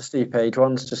hard with the Steve Page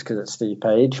ones just because it's Steve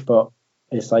Page, but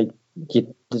it's like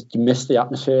you miss the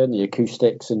atmosphere and the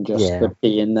acoustics and just the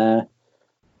being there,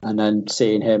 and then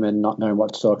seeing him and not knowing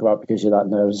what to talk about because you're that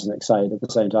nervous and excited at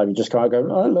the same time. You just can't go,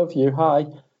 I love you, hi.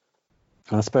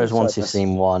 And I suppose once you've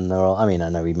seen one, I mean, I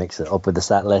know we mix it up with the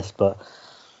set list, but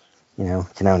it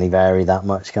can only vary that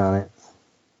much, can't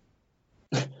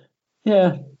it?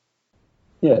 Yeah.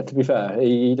 Yeah, to be fair,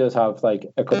 he does have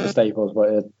like a couple of staples,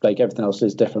 but like everything else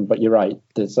is different. But you're right.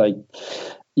 There's like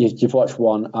you've watched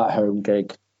one at home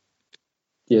gig.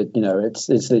 It's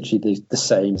literally the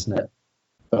same, isn't it?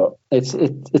 But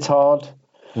it's hard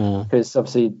because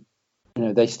obviously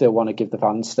they still want to give the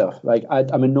fans stuff. Like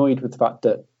I'm annoyed with the fact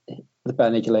that the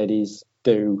Bare Naked Ladies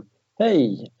do.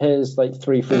 Hey, here's like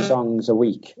 3 free songs a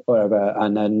week or whatever,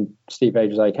 and then Steve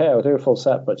Page was like, "Hey, I'll do a full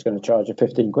set, but it's going to charge you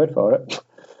 15 quid for it."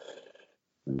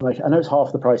 Like, I know it's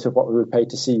half the price of what we would pay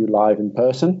to see you live in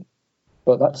person,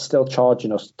 but that's still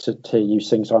charging us to hear you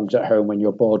sing songs at home when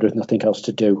you're bored with nothing else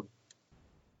to do.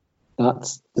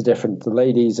 That's the difference. The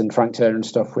Ladies and Frank Turner and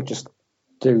stuff would just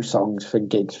do songs for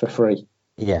gigs for free.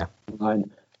 Yeah.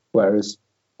 Online. Whereas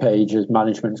Page's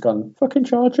management's gone, fucking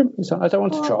charge him. I don't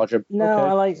want to charge him. No, okay.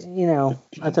 I like,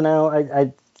 I don't know.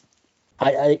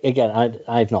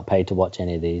 I've not paid to watch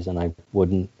any of these and I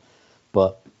wouldn't,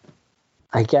 but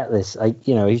I get this.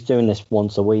 He's doing this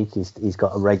once a week. He's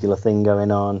got a regular thing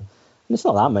going on. And it's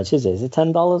not that much, is it? Is it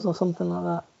 $10 or something like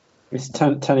that? It's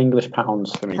 10 English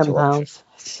pounds for me to watch. £10.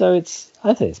 So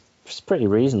I think it's pretty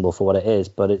reasonable for what it is.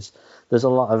 But there's a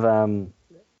lot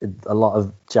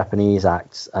of Japanese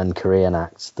acts and Korean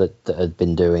acts that have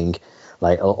been doing,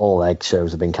 like all their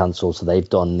shows have been cancelled. So they've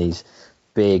done these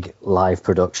big live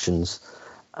productions,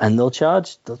 and they'll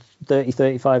charge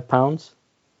 £30-35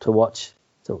 to watch.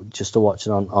 So just to watch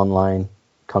an online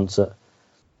concert.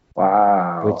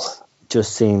 Wow. Which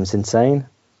just seems insane.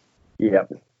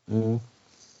 Yep. Mm.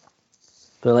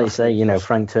 But like you say,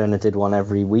 Frank Turner did one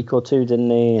every week or two,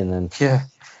 didn't he? And then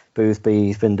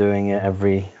Boothby's been doing it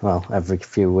every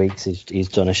few weeks. He's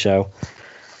done a show.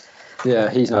 Yeah,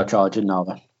 he's not charging now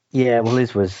then. Yeah, well,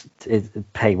 his was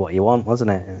pay what you want, wasn't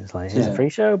it? It was like, it's a free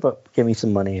show, but give me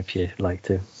some money if you'd like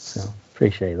to. So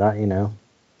appreciate that,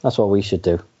 That's what we should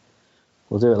do.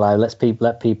 We'll do it live.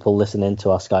 Let people listen into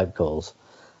our Skype calls,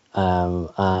 and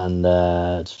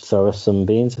throw us some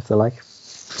beans if they like.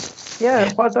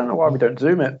 Yeah, well, I don't know why we don't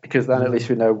Zoom it, because then at least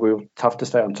we know we'll have to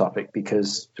stay on topic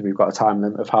because we've got a time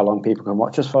limit of how long people can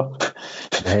watch us for.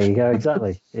 There you go.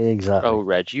 Exactly. Oh,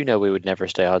 Reg, we would never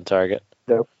stay on target.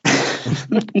 No.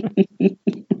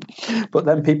 But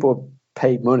then people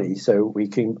pay money so we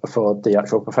can afford the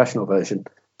actual professional version,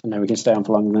 and then we can stay on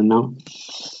for longer than now.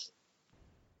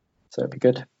 So it'd be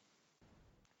good.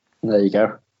 There you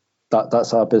go.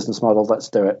 That's our business model. Let's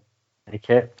do it.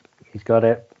 Okay, he's got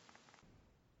it.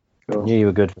 Cool. I knew you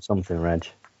were good for something, Reg.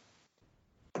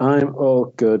 I'm all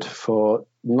good for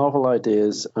novel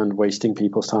ideas and wasting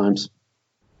people's times.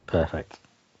 Perfect.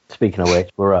 Speaking of which,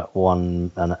 we're at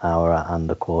 1 hour and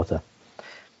a quarter.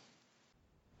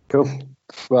 Cool.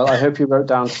 Well, I hope you wrote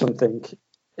down something,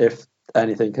 if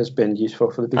anything has been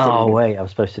useful for the beginning. Oh, wait, I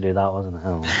was supposed to do that, wasn't it?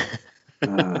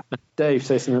 Oh. Dave,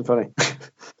 say something funny.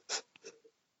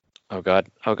 Oh God.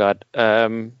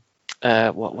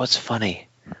 What's funny?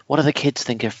 What do the kids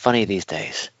think are funny these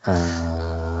days?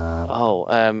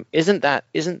 Isn't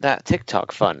that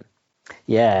TikTok fun?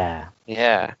 Yeah.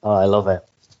 Yeah. Oh, I love it.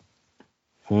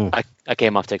 I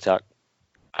came off TikTok.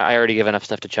 I already give enough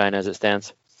stuff to China as it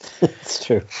stands. It's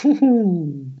true.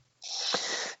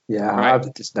 Yeah, right.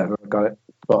 I've just never got it.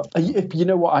 But you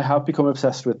know what I have become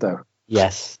obsessed with, though?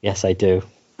 Yes, I do.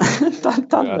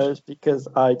 Dan knows, because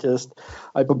I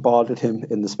bombarded him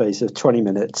in the space of 20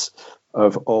 minutes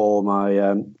of all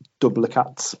my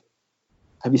Duplicates.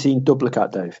 Have you seen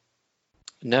Duplicat, Dave?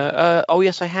 No. Oh,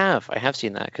 yes, I have. I have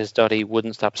seen that because Dottie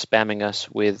wouldn't stop spamming us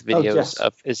with videos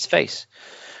of his face,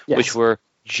 which were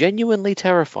genuinely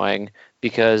terrifying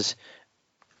because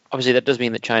obviously that does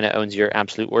mean that China owns your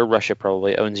absolute, or Russia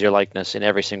probably owns your likeness in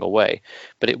every single way.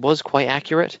 But it was quite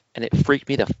accurate, and it freaked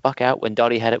me the fuck out when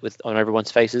Dottie had it on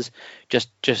everyone's faces.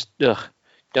 Just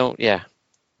don't. Yeah,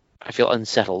 I feel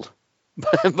unsettled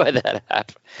by that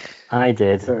app. I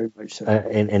did. Very much so.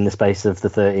 In the space of the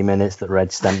 30 minutes that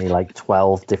Reg sent me, like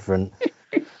 12 different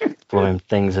blooming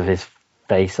things of his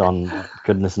face on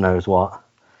goodness knows what.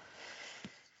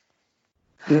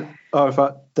 Yeah. Oh, in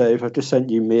fact, Dave, I've just sent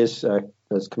you Mia's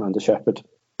as Commander Shepard.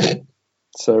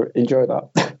 So enjoy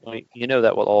that. Well, you know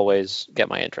that will always get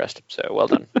my interest, so well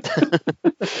done.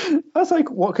 I was like,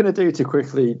 what can I do to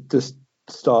quickly just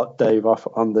start Dave off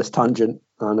on this tangent?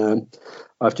 And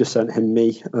I've just sent him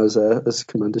me as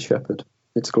Commander Shepard.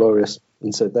 It's glorious.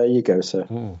 And so there you go, sir.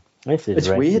 This is it's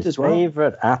weird as well.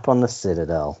 Favorite app on the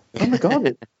Citadel. Oh my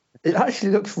god, it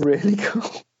actually looks really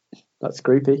cool. That's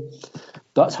creepy.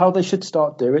 That's how they should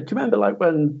start doing it. Do you remember, like,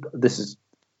 when, this is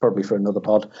probably for another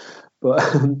pod,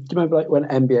 But do you remember like when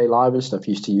NBA Live and stuff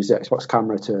used to use the Xbox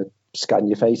camera to scan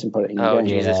your face and put it in your Oh, game?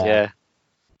 Jesus, yeah.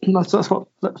 That's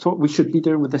what we should be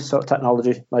doing with this sort of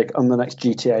technology. Like on the next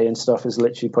GTA and stuff, is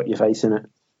literally put your face in it.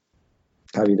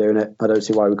 How are you doing it? I don't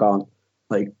see why we can't.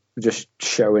 Like, we're just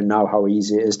showing now how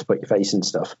easy it is to put your face in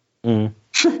stuff. Mm.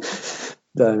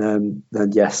 then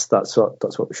yes, that's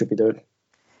what we should be doing.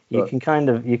 You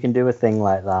can do a thing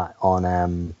like that on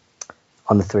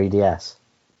the 3DS.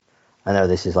 I know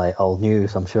this is like old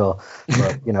news, I'm sure,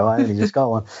 but I only just got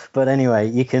one. But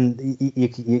anyway,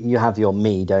 you have your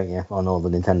Me, don't you, on all the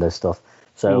Nintendo stuff?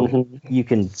 So you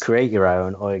can create your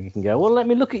own, or you can go, well, let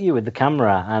me look at you with the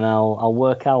camera, and I'll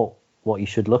work out what you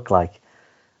should look like.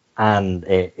 And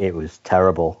it was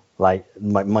terrible. Like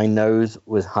my nose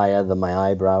was higher than my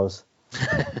eyebrows.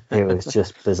 It was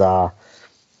just bizarre.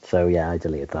 So yeah, I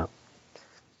deleted that.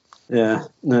 Yeah,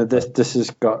 no, this has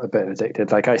got a bit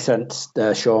addicted. Like I sent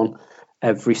Sean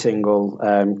every single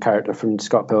character from the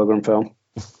Scott Pilgrim film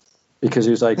because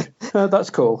he was like, oh,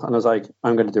 "That's cool," and I was like,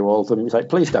 "I'm going to do all of them." He's like,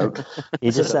 "Please don't."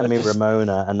 He just sent me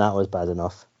Ramona, and that was bad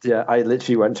enough. Yeah, I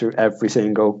literally went through every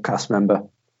single cast member,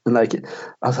 and like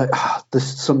I was like,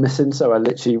 "There's some missing," so I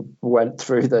literally went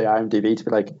through the IMDb to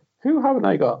be like, "Who haven't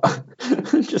I got?"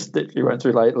 Just literally went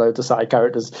through like loads of side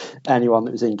characters, anyone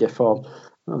that was in GIF form.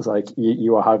 I was like,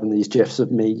 you are having these GIFs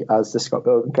of me as the Scott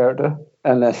Pilgrim character.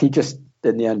 And then he just,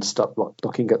 in the end, stopped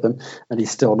looking at them. And he's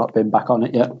still not been back on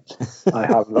it yet. I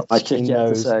have not my chick yet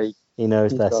to say. He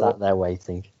knows they're sat there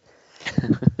waiting.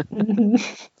 And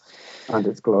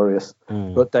it's glorious.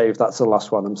 But Dave, that's the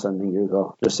last one I'm sending you as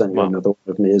well. Just send you another one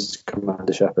of me as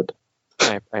Commander Shepard.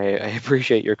 I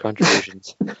appreciate your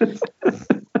contributions.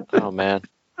 Oh, man.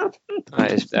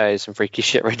 That is some freaky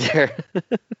shit right there.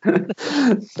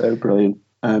 So brilliant.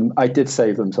 I did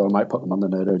save them, so I might put them on the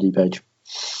NerdOD page.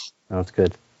 That's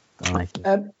good. I like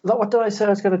it. What did I say I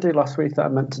was going to do last week that I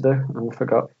meant to do? And I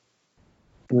forgot.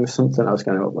 There was something I was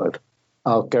going to upload.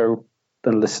 I'll go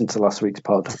and listen to last week's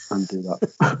pod and do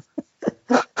that.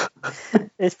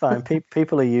 It's fine.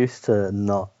 People are used to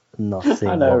not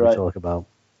seeing what we talk about.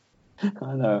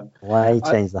 I know. Why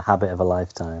change the habit of a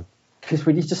lifetime? Because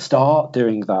we need to start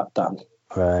doing that, Dan.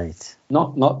 Right.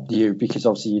 Not you, because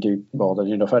obviously you do more than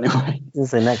enough anyway.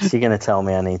 So next you're going to tell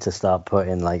me I need to start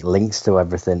putting like links to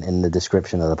everything in the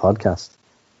description of the podcast.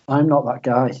 I'm not that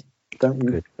guy. Don't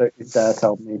you dare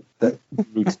tell me that you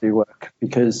need to do work,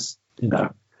 because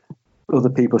other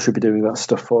people should be doing that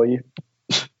stuff for you.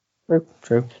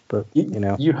 True. But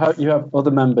you have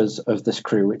other members of this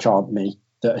crew which aren't me,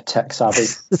 that are tech savvy.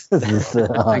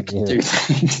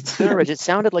 No, Reg, it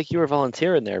sounded like you were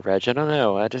volunteering there, Reg. I don't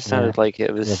know. It just sounded like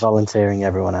it was... You're volunteering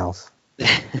everyone else.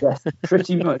 Yes,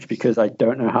 pretty much, because I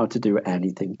don't know how to do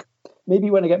anything. Maybe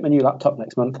when I get my new laptop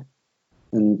next month,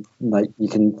 and like you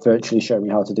can virtually show me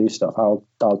how to do stuff, I'll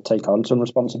take on some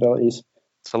responsibilities.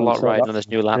 It's a lot riding on this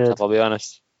new laptop, I'll be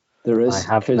honest. There is. I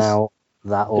have now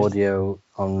that audio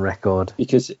on record.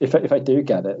 Because if I do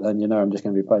get it, then I'm just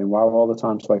going to be playing WoW all the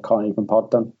time, so I can't even pod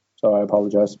them. So I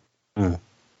apologise. I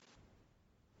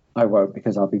won't,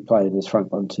 because I'll be playing as Frank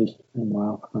Bunty in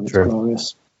WoW, and it's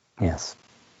glorious. Yes.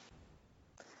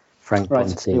 Frank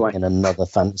Bunty in another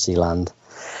fantasy land.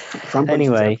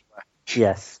 Anyway,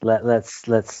 yes,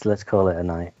 let's call it a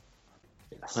night.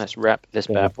 Yes. Let's wrap this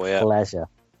bad boy up. Pleasure.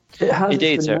 It has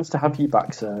been nice to have you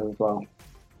back, sir, as well.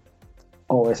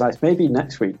 Always nice. Maybe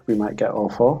next week we might get all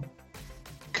four.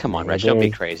 Come on, Reg, don't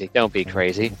be crazy. Don't be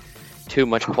crazy. Too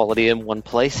much quality in one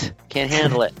place. Can't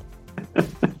handle it.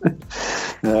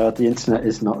 No, the internet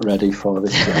is not ready for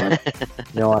this job.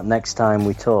 You know what? Next time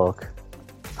we talk,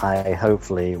 I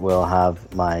hopefully will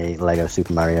have my Lego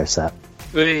Super Mario set.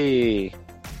 Whee!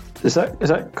 Is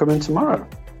that coming tomorrow?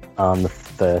 On the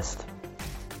 1st.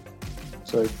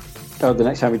 So, the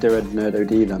next time we do a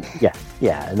NerdOD then? Yeah.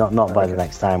 Not by the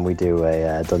next time we do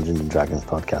a Dungeons and Dragons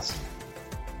podcast.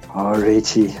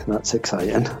 Alrighty, that's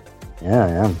exciting. Yeah, I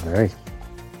am very.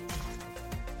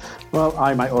 Well,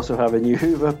 I might also have a new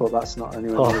Hoover, but that's not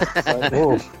anywhere near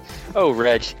exciting. Oh,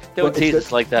 Reg, don't tease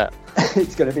us like that.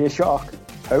 It's going to be a shock,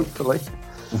 hopefully.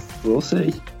 We'll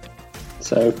see.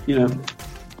 So,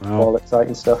 all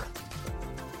exciting stuff.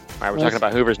 All right, we're talking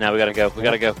about Hoovers now. We gotta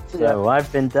go. So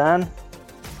I've been Dan.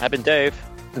 I've been Dave.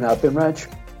 And I've been Reg.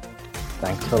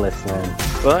 Thanks for listening.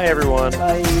 Bye, everyone.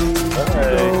 Bye.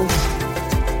 Bye.